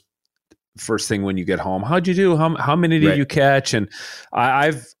first thing when you get home, how'd you do? How many did you catch? And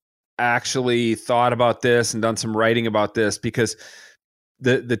I've actually thought about this and done some writing about this, because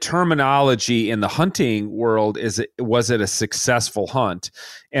the terminology in the hunting world was it a successful hunt?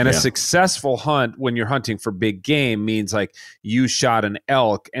 And a successful hunt, when you're hunting for big game, means like you shot an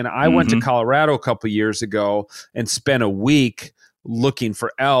elk. And I went to Colorado a couple of years ago and spent a week looking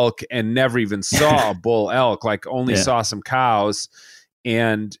for elk and never even saw a bull elk, like only saw some cows.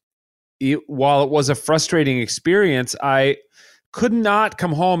 And while it was a frustrating experience, I could not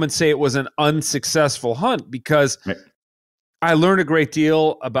come home and say it was an unsuccessful hunt, because I learned a great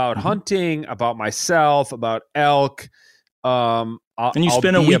deal about hunting, about myself, about elk. And you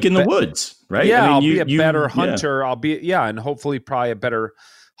spend a week in the woods, right? Yeah, I'll be a better hunter. I'll be, and hopefully probably a better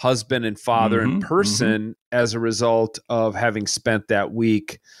husband and father in person as a result of having spent that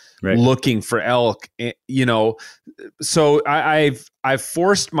week looking for elk. So I've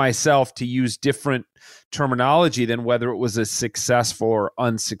forced myself to use different terminology than whether it was a successful or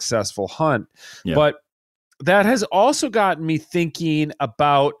unsuccessful hunt. Yeah. But that has also gotten me thinking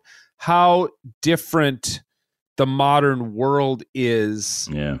about how different the modern world is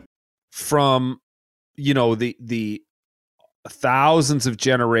from, the thousands of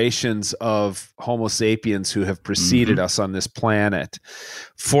generations of Homo sapiens who have preceded us on this planet,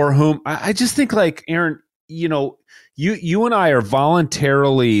 for whom I just think, like, Aaron, you and I are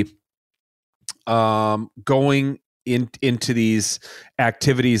voluntarily going into these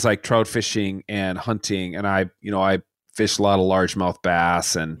activities like trout fishing and hunting. And I fish a lot of largemouth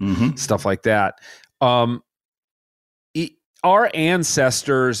bass and stuff like that. Our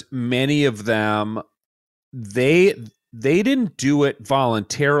ancestors, many of them, they didn't do it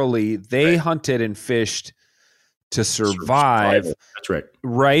voluntarily. They hunted and fished to survive. That's right.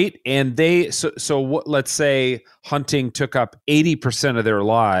 Right. And let's say hunting took up 80% of their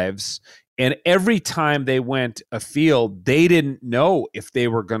lives. And every time they went afield, they didn't know if they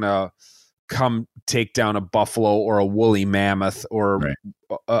were going to come take down a buffalo or a woolly mammoth or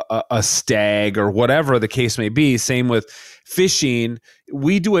a stag or whatever the case may be. Same with fishing.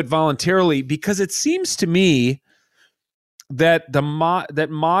 We do it voluntarily because it seems to me that the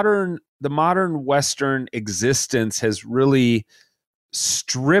modern Western existence has really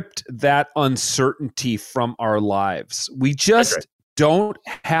stripped that uncertainty from our lives. We just don't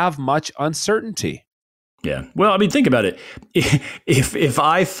have much uncertainty. Yeah. Well, I mean, think about it. If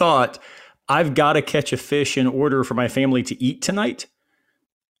I thought I've got to catch a fish in order for my family to eat tonight,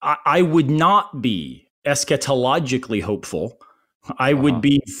 I would not be eschatologically hopeful. I would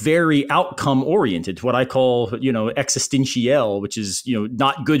be very outcome oriented, what I call, existential, which is,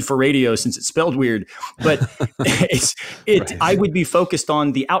 not good for radio since it's spelled weird, but I would be focused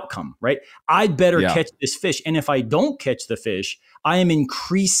on the outcome, right? I'd better catch this fish. And if I don't catch the fish, I am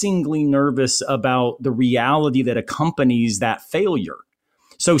increasingly nervous about the reality that accompanies that failure.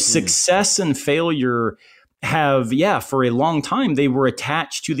 So success and failure have, for a long time, they were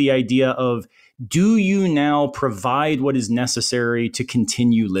attached to the idea of, do you now provide what is necessary to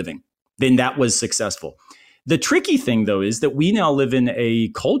continue living? Then that was successful. The tricky thing, though, is that we now live in a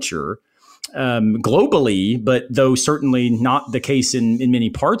culture globally, but though certainly not the case in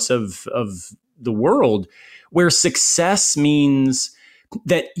many parts of the world, where success means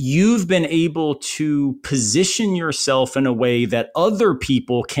that you've been able to position yourself in a way that other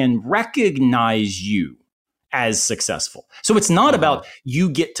people can recognize you as successful. So it's not about you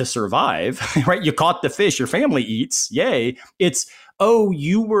get to survive, right? You caught the fish, your family eats, yay. It's,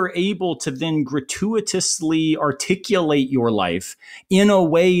 you were able to then gratuitously articulate your life in a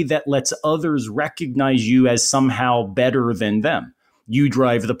way that lets others recognize you as somehow better than them. You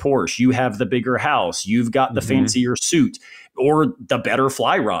drive the Porsche, you have the bigger house, you've got the fancier suit or the better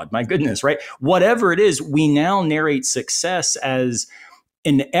fly rod. My goodness, right? Whatever it is, we now narrate success as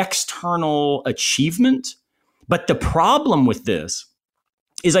an external achievement. But the problem with this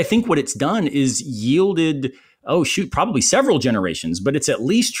is I think what it's done is yielded, probably several generations, but it's at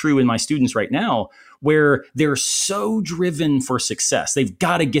least true in my students right now, where they're so driven for success. They've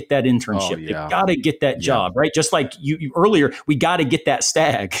got to get that internship. They've got to get that job, right? Just like you earlier, we got to get that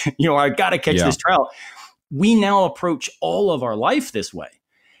stag, I got to catch this trout. We now approach all of our life this way.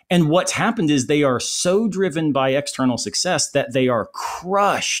 And what's happened is they are so driven by external success that they are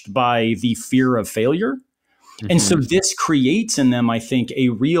crushed by the fear of failure. And so this creates in them, I think, a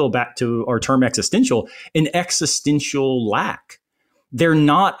real, back to our term existential, an existential lack. They're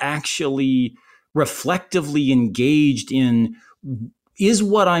not actually reflectively engaged in, is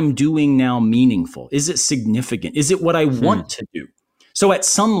what I'm doing now meaningful? Is it significant? Is it what I want to do? So at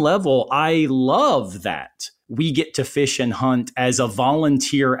some level, I love that we get to fish and hunt as a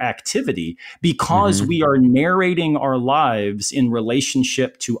volunteer activity because we are narrating our lives in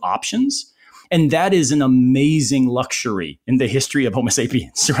relationship to options. And that is an amazing luxury in the history of Homo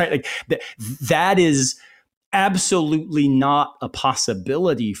sapiens, right? Like that is absolutely not a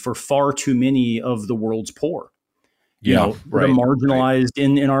possibility for far too many of the world's poor. The marginalized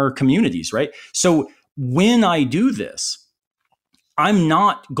in our communities, right? So when I do this, I'm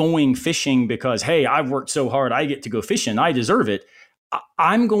not going fishing because, hey, I've worked so hard, I get to go fishing, I deserve it.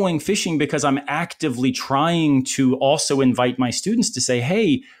 I'm going fishing because I'm actively trying to also invite my students to say,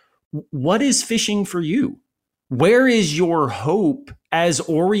 hey, what is fishing for you? Where is your hope as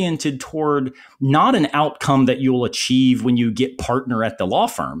oriented toward not an outcome that you'll achieve when you get partner at the law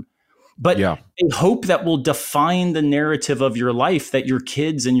firm, but a hope that will define the narrative of your life that your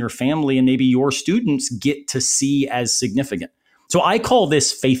kids and your family and maybe your students get to see as significant. So I call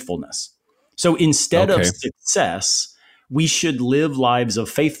this faithfulness. So instead of success, we should live lives of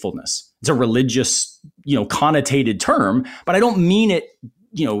faithfulness. It's a religious, connotated term, but I don't mean it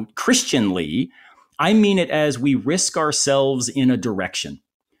Christianly. I mean it as we risk ourselves in a direction.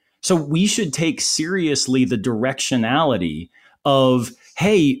 So we should take seriously the directionality of,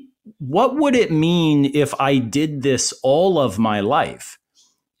 hey, what would it mean if I did this all of my life?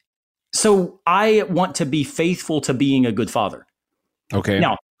 So I want to be faithful to being a good father. Okay.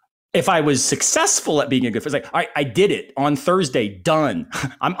 Now, if I was successful at being a good father, it's like, all right, I did it on Thursday, done.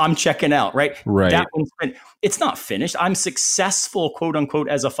 I'm checking out, right? Right. That one's it's not finished. I'm successful, quote unquote,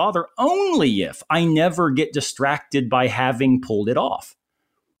 as a father only if I never get distracted by having pulled it off,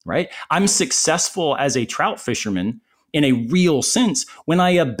 right? I'm successful as a trout fisherman in a real sense when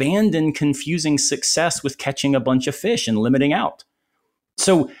I abandon confusing success with catching a bunch of fish and limiting out.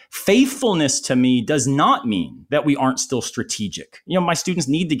 So faithfulness to me does not mean that we aren't still strategic. My students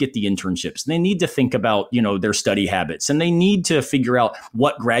need to get the internships. They need to think about, their study habits, and they need to figure out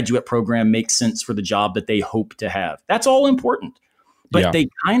what graduate program makes sense for the job that they hope to have. That's all important. But they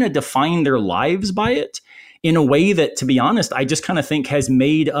kind of define their lives by it in a way that, to be honest, I just kind of think has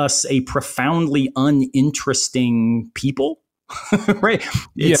made us a profoundly uninteresting people, right?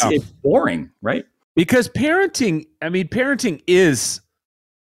 It's boring, right? Because parenting is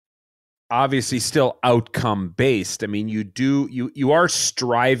obviously still outcome based. I mean, you are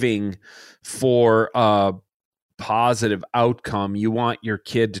striving for a positive outcome. You want your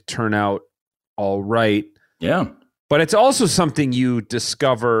kid to turn out all right. Yeah. But it's also something you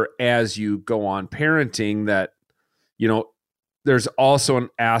discover as you go on parenting that, there's also an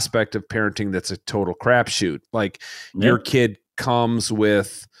aspect of parenting that's a total crapshoot. Like your kid comes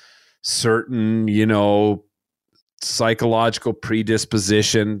with certain, psychological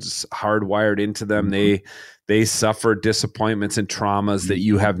predispositions hardwired into them. They suffer disappointments and traumas that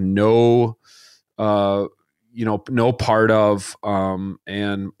you have no part of.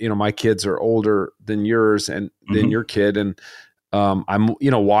 And my kids are older than yours and than your kid. And I'm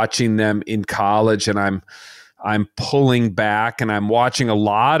watching them in college, and I'm pulling back, and I'm watching a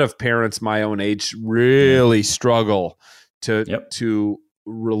lot of parents my own age really struggle to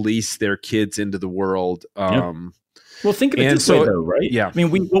release their kids into the world. Well, think of it this way, though, right? Yeah. I mean,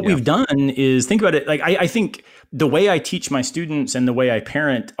 what we've done is think about it. Like, I think the way I teach my students and the way I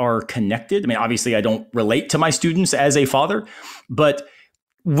parent are connected. I mean, obviously, I don't relate to my students as a father, but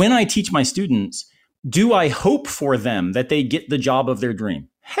when I teach my students, do I hope for them that they get the job of their dream?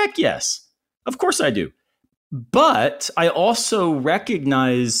 Heck yes. Of course I do. But I also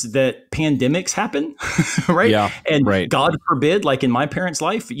recognize that pandemics happen, right? Yeah, and God forbid, like in my parents'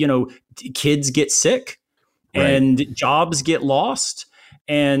 life, kids get sick. And jobs get lost.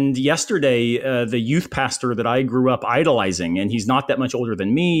 And yesterday, the youth pastor that I grew up idolizing, and he's not that much older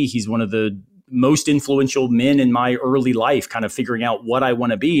than me. He's one of the most influential men in my early life, kind of figuring out what I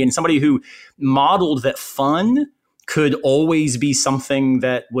want to be. And somebody who modeled that fun could always be something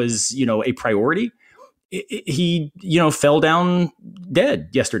that was, a priority. He, fell down dead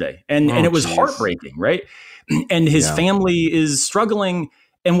yesterday. And it was heartbreaking, right? And his family is struggling.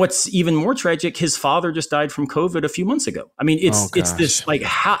 And what's even more tragic, his father just died from COVID a few months ago. I mean, it's this like,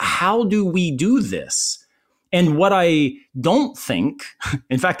 how do we do this? And what I don't think,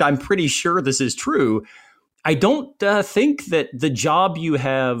 in fact, I'm pretty sure this is true. I don't think that the job you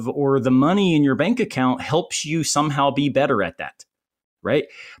have or the money in your bank account helps you somehow be better at that, right?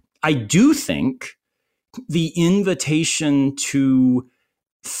 I do think the invitation to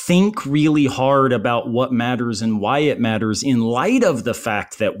think really hard about what matters and why it matters in light of the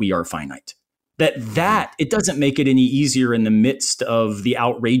fact that we are finite, that it doesn't make it any easier in the midst of the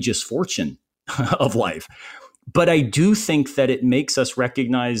outrageous fortune of life. But I do think that it makes us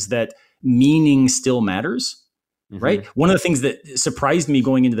recognize that meaning still matters, right? One of the things that surprised me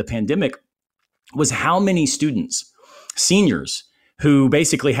going into the pandemic was how many students, seniors, who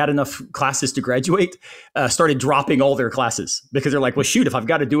basically had enough classes to graduate, started dropping all their classes because they're like, well, shoot, if I've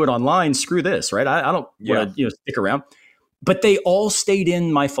got to do it online, screw this, right? I don't want to stick around. But they all stayed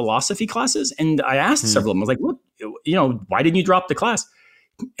in my philosophy classes. And I asked several of them, I was like, look, why didn't you drop the class?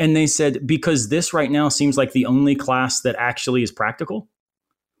 And they said, because this right now seems like the only class that actually is practical,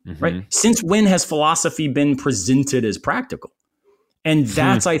 right? Since when has philosophy been presented as practical? And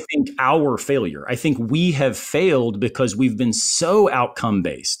that's, I think, our failure. I think we have failed because we've been so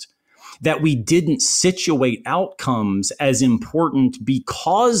outcome-based that we didn't situate outcomes as important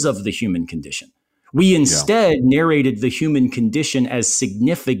because of the human condition. We instead narrated the human condition as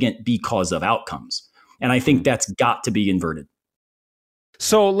significant because of outcomes. And I think that's got to be inverted.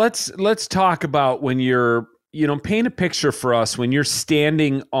 So let's talk about when you're, paint a picture for us when you're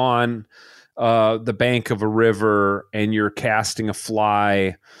standing on the bank of a river and you're casting a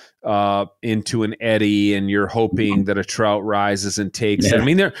fly into an eddy and you're hoping that a trout rises and takes it. I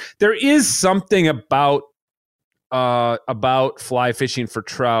mean, there is something about fly fishing for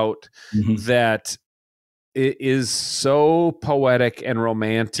trout that it is so poetic and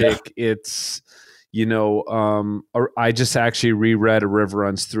romantic. It's, I just actually reread A River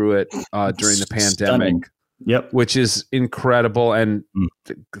Runs Through It during the pandemic. Yep. Which is incredible. And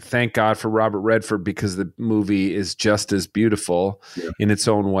thank God for Robert Redford, because the movie is just as beautiful in its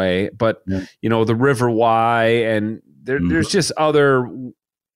own way. But, the River Why, and there's just other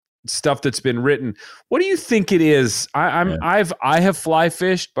stuff that's been written. What do you think it is? I have fly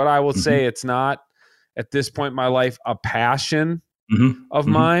fished, but I will say it's not at this point in my life a passion of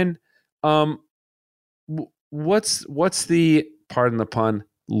mine. What's the, pardon the pun,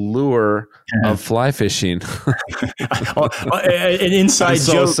 lure of fly fishing? An inside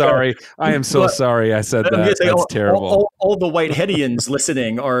joke. Sorry. I am so sorry I said that. That's terrible. All the Whiteheadians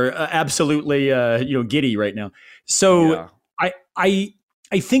listening are absolutely giddy right now. So I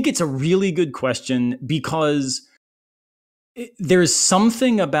think it's a really good question, because there's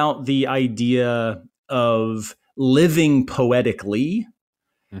something about the idea of living poetically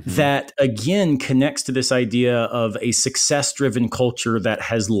that, again, connects to this idea of a success-driven culture that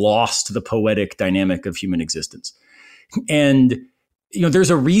has lost the poetic dynamic of human existence. And, there's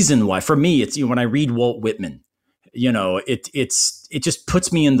a reason why. For me, it's, when I read Walt Whitman, it just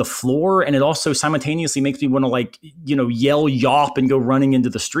puts me in the floor, and it also simultaneously makes me want to yell yawp and go running into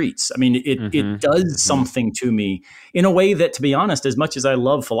the streets. I mean, it does something to me in a way that, to be honest, as much as I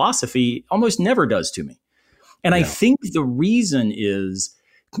love philosophy, almost never does to me. And I think the reason is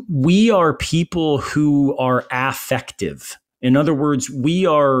we are people who are affective. In other words, we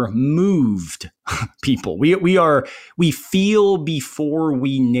are moved people. We feel before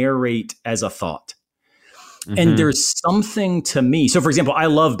we narrate as a thought. And there's something to me. So, for example, I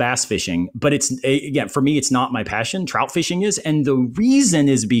love bass fishing, but for me, it's not my passion. Trout fishing is. And the reason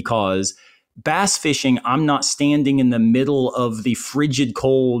is because bass fishing, I'm not standing in the middle of the frigid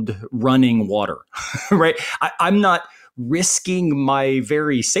cold running water, right? I'm not risking my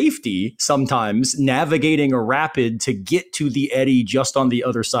very safety sometimes navigating a rapid to get to the eddy just on the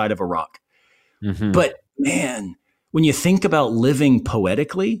other side of a rock. But man, when you think about living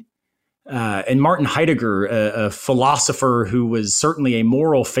poetically, and Martin Heidegger, a philosopher who was certainly a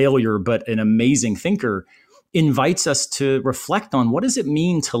moral failure, but an amazing thinker, invites us to reflect on what does it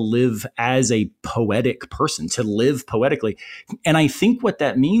mean to live as a poetic person, to live poetically. And I think what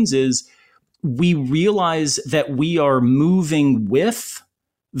that means is we realize that we are moving with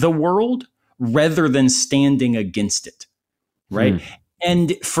the world rather than standing against it, right?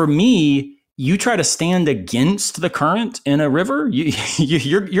 And for me, you try to stand against the current in a river,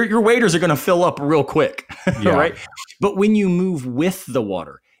 your waders are going to fill up real quick, right? But when you move with the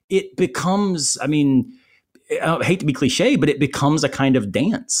water, it becomes, I hate to be cliche, but it becomes a kind of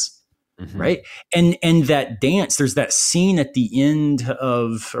dance. Right. And that dance, there's that scene at the end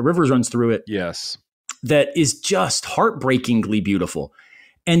of A River Runs Through It. Yes. That is just heartbreakingly beautiful.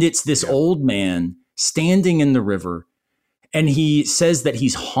 And it's this old man standing in the river, and he says that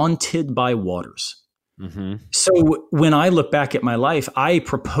he's haunted by waters. So when I look back at my life, I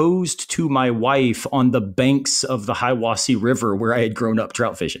proposed to my wife on the banks of the Hiwassee River where I had grown up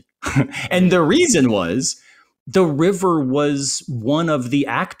trout fishing. And the reason was the river was one of the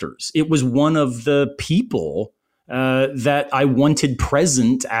actors. It was one of the people that I wanted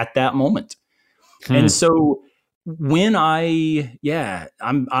present at that moment. And so when I'm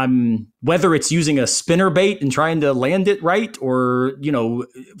whether it's using a spinner bait and trying to land it right, or,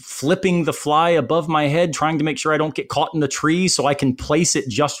 flipping the fly above my head, trying to make sure I don't get caught in the tree so I can place it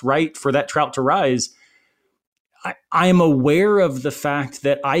just right for that trout to rise, I'm aware of the fact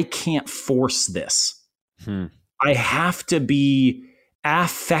that I can't force this. I have to be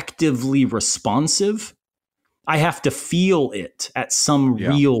affectively responsive. I have to feel it at some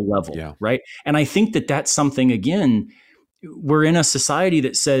real level, right? And I think that that's something, again, we're in a society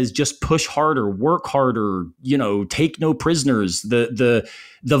that says just push harder, work harder, take no prisoners. The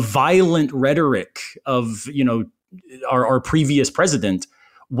violent rhetoric of, our previous president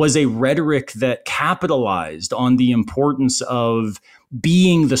was a rhetoric that capitalized on the importance of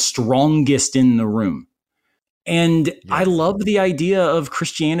being the strongest in the room. And I love the idea of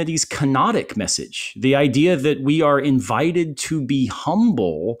Christianity's kenotic message, the idea that we are invited to be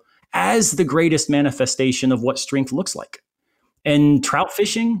humble as the greatest manifestation of what strength looks like. And trout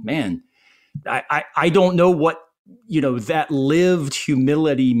fishing, man, I don't know what, that lived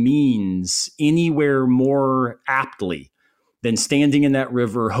humility means anywhere more aptly than standing in that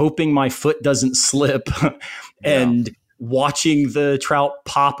river, hoping my foot doesn't slip and watching the trout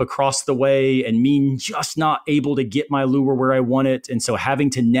pop across the way and me just not able to get my lure where I want it. And so having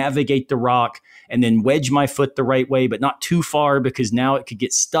to navigate the rock and then wedge my foot the right way, but not too far because now it could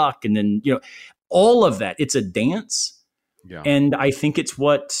get stuck. And then, all of that, it's a dance. Yeah. And I think it's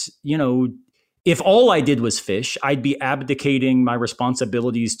what, if all I did was fish, I'd be abdicating my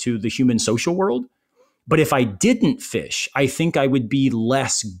responsibilities to the human social world. But if I didn't fish, I think I would be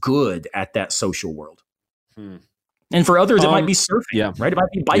less good at that social world. And for others, it might be surfing, right? It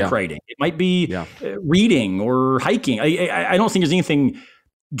might be bike riding. It might be reading or hiking. I don't think there's anything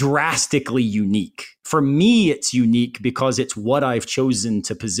drastically unique. For me, it's unique because it's what I've chosen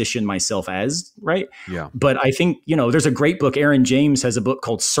to position myself as, right? Yeah. But I think, there's a great book. Aaron James has a book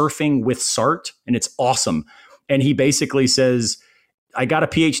called Surfing with Sart, and it's awesome. And he basically says, I got a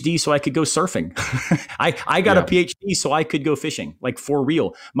PhD so I could go surfing. I got a PhD so I could go fishing, like for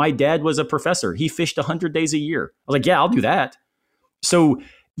real. My dad was a professor. He fished 100 days a year. I was like, I'll do that. So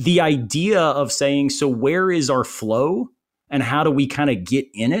the idea of saying, so where is our flow and how do we kind of get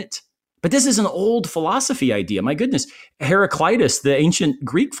in it? But this is an old philosophy idea. My goodness. Heraclitus, the ancient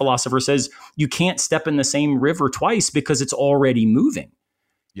Greek philosopher, says you can't step in the same river twice because it's already moving.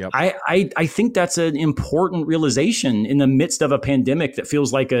 Yep. I think that's an important realization in the midst of a pandemic that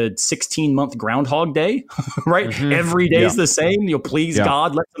feels like a 16-month Groundhog Day, right? Every day is the same. Please,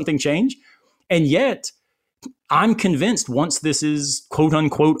 God, let something change. And yet, I'm convinced once this is quote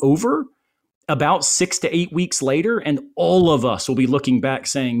unquote over, about 6 to 8 weeks later, and all of us will be looking back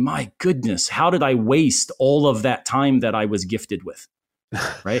saying, my goodness, how did I waste all of that time that I was gifted with?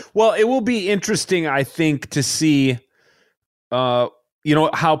 Right? Well, it will be interesting, I think, to see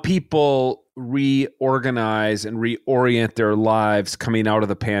how people reorganize and reorient their lives coming out of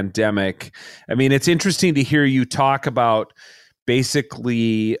the pandemic. I mean, it's interesting to hear you talk about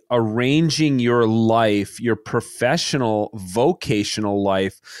basically arranging your life, your professional, vocational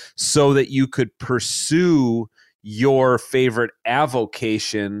life, so that you could pursue your favorite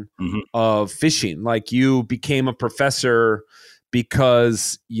avocation of fishing. Like you became a professor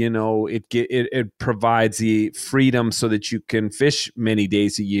because it provides the freedom so that you can fish many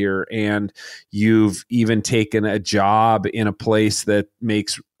days a year, and you've even taken a job in a place that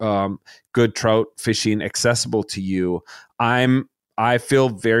makes good trout fishing accessible to you. I feel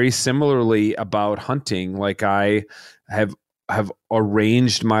very similarly about hunting. Like I have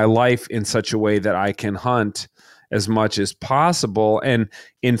arranged my life in such a way that I can hunt as much as possible, and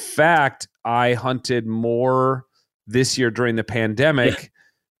in fact, I hunted more this year during the pandemic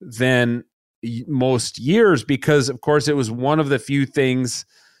than most years because, of course, it was one of the few things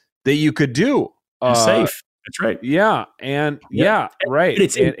that you could do. Safe. That's right. Yeah. And right. But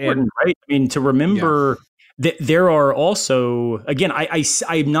it's important, right? I mean, to remember There are also, again,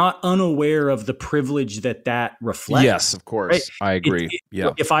 I'm not unaware of the privilege that reflects. Yes, of course. Right? I agree.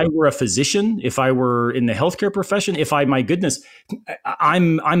 If I were a physician, if I were in the healthcare profession, my goodness,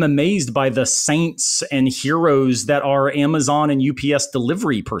 I'm amazed by the saints and heroes that are Amazon and UPS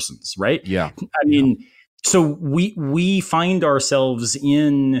delivery persons, right? Yeah. I mean, so we find ourselves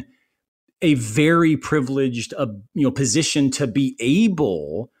in a very privileged, position to be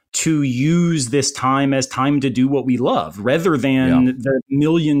able to use this time as time to do what we love, rather than the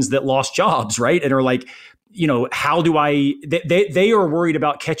millions that lost jobs, right? And are like, how do they are worried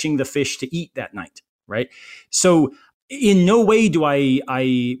about catching the fish to eat that night, right? So in no way do I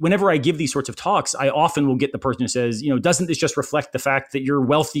whenever I give these sorts of talks, I often will get the person who says, doesn't this just reflect the fact that you're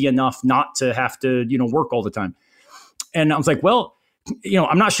wealthy enough not to have to, work all the time? And I was like, well,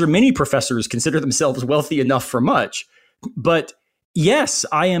 I'm not sure many professors consider themselves wealthy enough for much, but yes,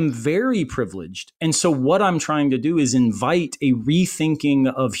 I am very privileged. And so what I'm trying to do is invite a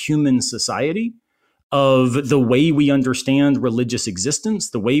rethinking of human society, of the way we understand religious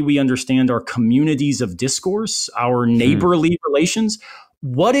existence, the way we understand our communities of discourse, our neighborly relations.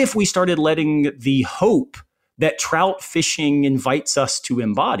 What if we started letting the hope that trout fishing invites us to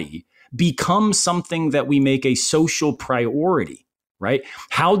embody become something that we make a social priority? Right?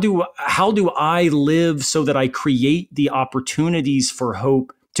 How do I live so that I create the opportunities for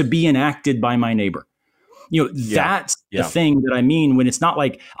hope to be enacted by my neighbor? That's the thing that I mean when it's not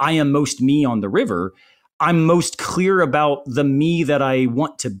like I am most me on the river. I'm most clear about the me that I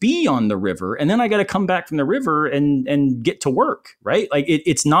want to be on the river. And then I got to come back from the river and get to work, right? Like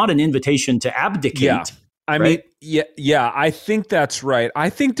it's not an invitation to abdicate. Yeah. I right? mean, I think that's right.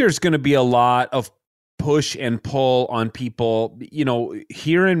 I think there's going to be a lot of push and pull on people.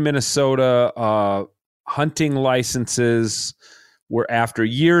 Here in Minnesota, hunting licenses were, after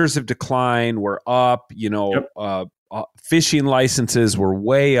years of decline, were up. Fishing licenses were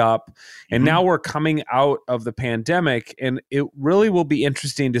way up, and now we're coming out of the pandemic, and it really will be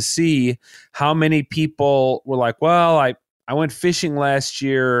interesting to see how many people were like, well, I went fishing last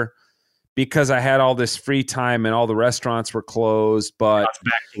year because I had all this free time and all the restaurants were closed, but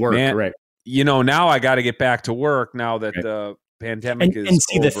back to work, correct. Now I got to get back to work now that the pandemic is and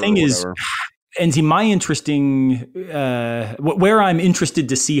see, over, the thing is, and see, my where I'm interested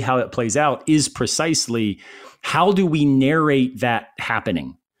to see how it plays out is precisely how do we narrate that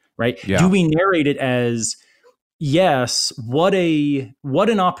happening, right? Yeah. Do we narrate it as, yes, what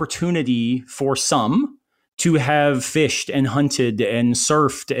an opportunity for some to have fished and hunted and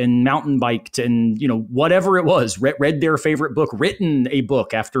surfed and mountain biked and, whatever it was, read their favorite book, written a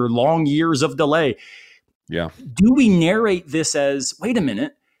book after long years of delay. Yeah. Do we narrate this as, wait a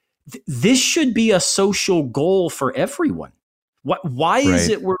minute, this should be a social goal for everyone? Why is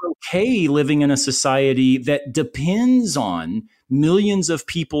it we're okay living in a society that depends on millions of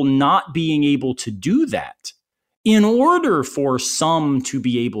people not being able to do that in order for some to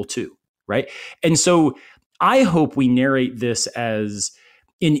be able to, right? And so I hope we narrate this as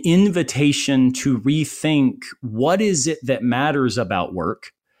an invitation to rethink, what is it that matters about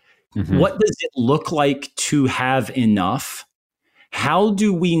work? Mm-hmm. What does it look like to have enough? How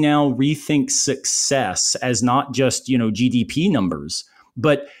do we now rethink success as not just, GDP numbers,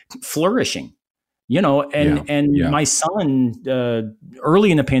 but flourishing? My son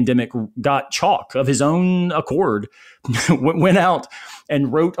early in the pandemic got chalk of his own accord, went out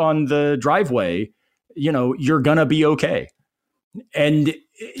and wrote on the driveway, you're gonna be okay. And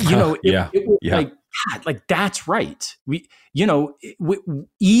it was like, God, like that's right. We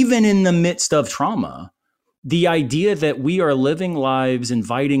even in the midst of trauma, the idea that we are living lives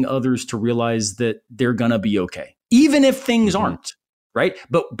inviting others to realize that they're gonna be okay, even if things aren't, right?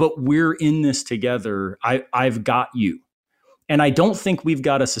 But we're in this together. I've got you. And I don't think we've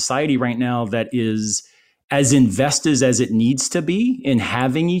got a society right now that is as invested as it needs to be in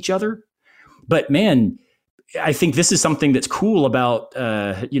having each other. But man, I think this is something that's cool about,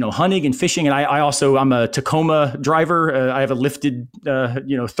 hunting and fishing. And I'm a Tacoma driver. I have a lifted,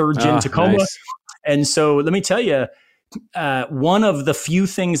 third gen Tacoma. Nice. And so let me tell you, one of the few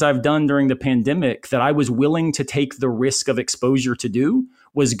things I've done during the pandemic that I was willing to take the risk of exposure to do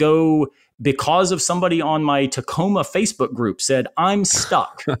was go, because of somebody on my Tacoma Facebook group said, I'm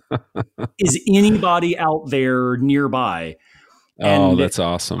stuck. Is anybody out there nearby? And that's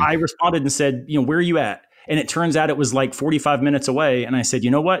awesome. I responded and said, where are you at? And it turns out it was like 45 minutes away. And I said, you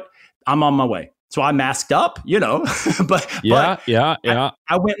know what? I'm on my way. So I masked up, but I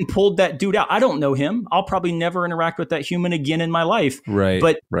went and pulled that dude out. I don't know him. I'll probably never interact with that human again in my life. Right.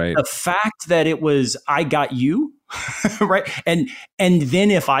 But right. the fact that it was, I got you, right. And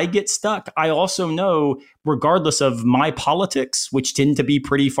then if I get stuck, I also know, regardless of my politics, which tend to be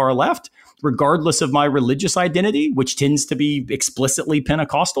pretty far left, regardless of my religious identity, which tends to be explicitly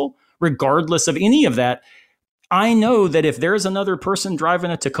Pentecostal, regardless of any of that, I know that if there's another person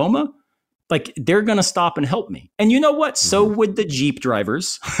driving a Tacoma, like, they're going to stop and help me. And you know what? So would the Jeep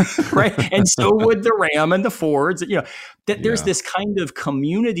drivers, right? And so would the Ram and the Fords. That there's this kind of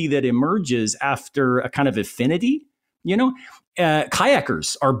community that emerges after a kind of affinity.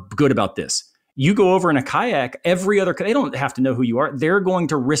 Kayakers are good about this. You go over in a kayak, they don't have to know who you are. They're going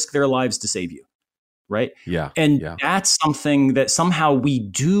to risk their lives to save you. Right. Yeah. And that's something that somehow we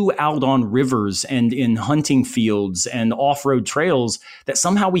do out on rivers and in hunting fields and off-road trails that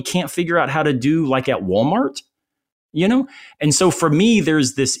somehow we can't figure out how to do, like at Walmart, And so for me,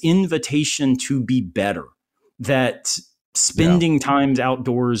 there's this invitation to be better that spending times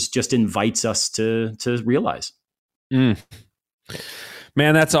outdoors just invites us to realize. Man,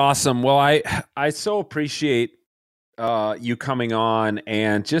 that's awesome. Well, I so appreciate you coming on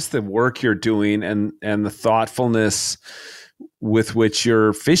and just the work you're doing and the thoughtfulness with which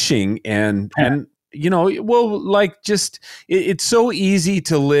you're fishing and it's so easy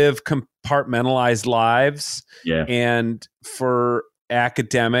to live compartmentalized lives and for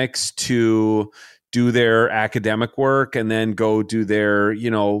academics to do their academic work and then go do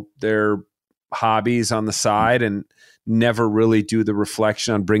their hobbies on the side and never really do the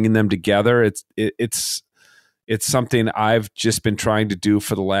reflection on bringing them together. It's something I've just been trying to do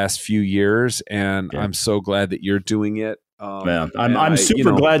for the last few years, and I'm so glad that you're doing it. I'm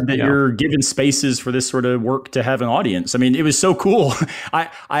super glad that you're giving spaces for this sort of work to have an audience. I mean, it was so cool. I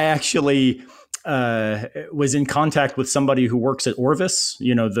actually was in contact with somebody who works at Orvis,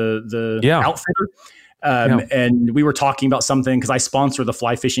 the outfitter. And we were talking about something because I sponsor the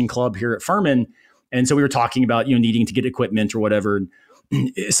fly fishing club here at Furman. And so we were talking about, needing to get equipment or whatever.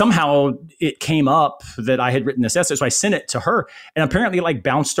 Somehow it came up that I had written this essay. So I sent it to her and apparently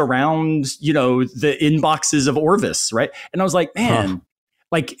bounced around, the inboxes of Orvis. Right. And I was like, man,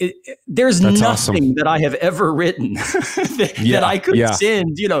 there's That's nothing awesome. that I have ever written that I could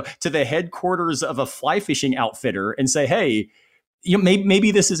send, to the headquarters of a fly fishing outfitter and say, hey,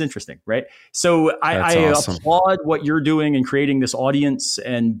 maybe this is interesting. Right. So I applaud what you're doing and creating this audience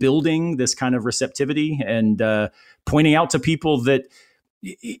and building this kind of receptivity and pointing out to people that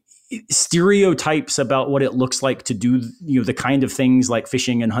stereotypes about what it looks like to do, the kind of things like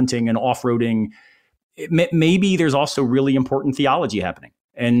fishing and hunting and off-roading. Maybe there's also really important theology happening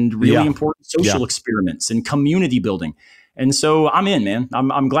and really important social experiments and community building. And so I'm in, man.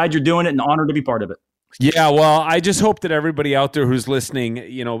 I'm glad you're doing it and honored to be part of it. Yeah, well, I just hope that everybody out there who's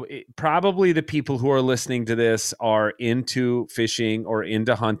listening, probably the people who are listening to this are into fishing or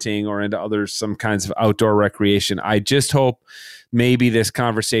into hunting or into some kinds of outdoor recreation. I just hope maybe this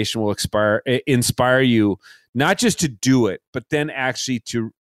conversation will inspire you not just to do it, but then actually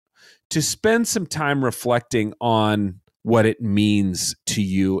to spend some time reflecting on what it means to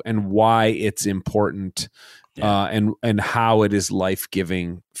you and why it's important. And how it is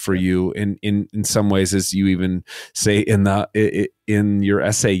life-giving for you in some ways, as you even say in your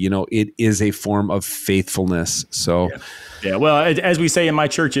essay, it is a form of faithfulness. So, well, as we say in my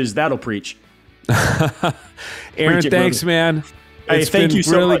churches, that'll preach. Aaron, thanks, man. It's thank you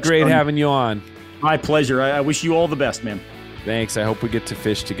so really much, great having you on. My pleasure. I wish you all the best, man. Thanks. I hope we get to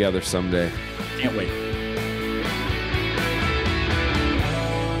fish together someday. Can't wait.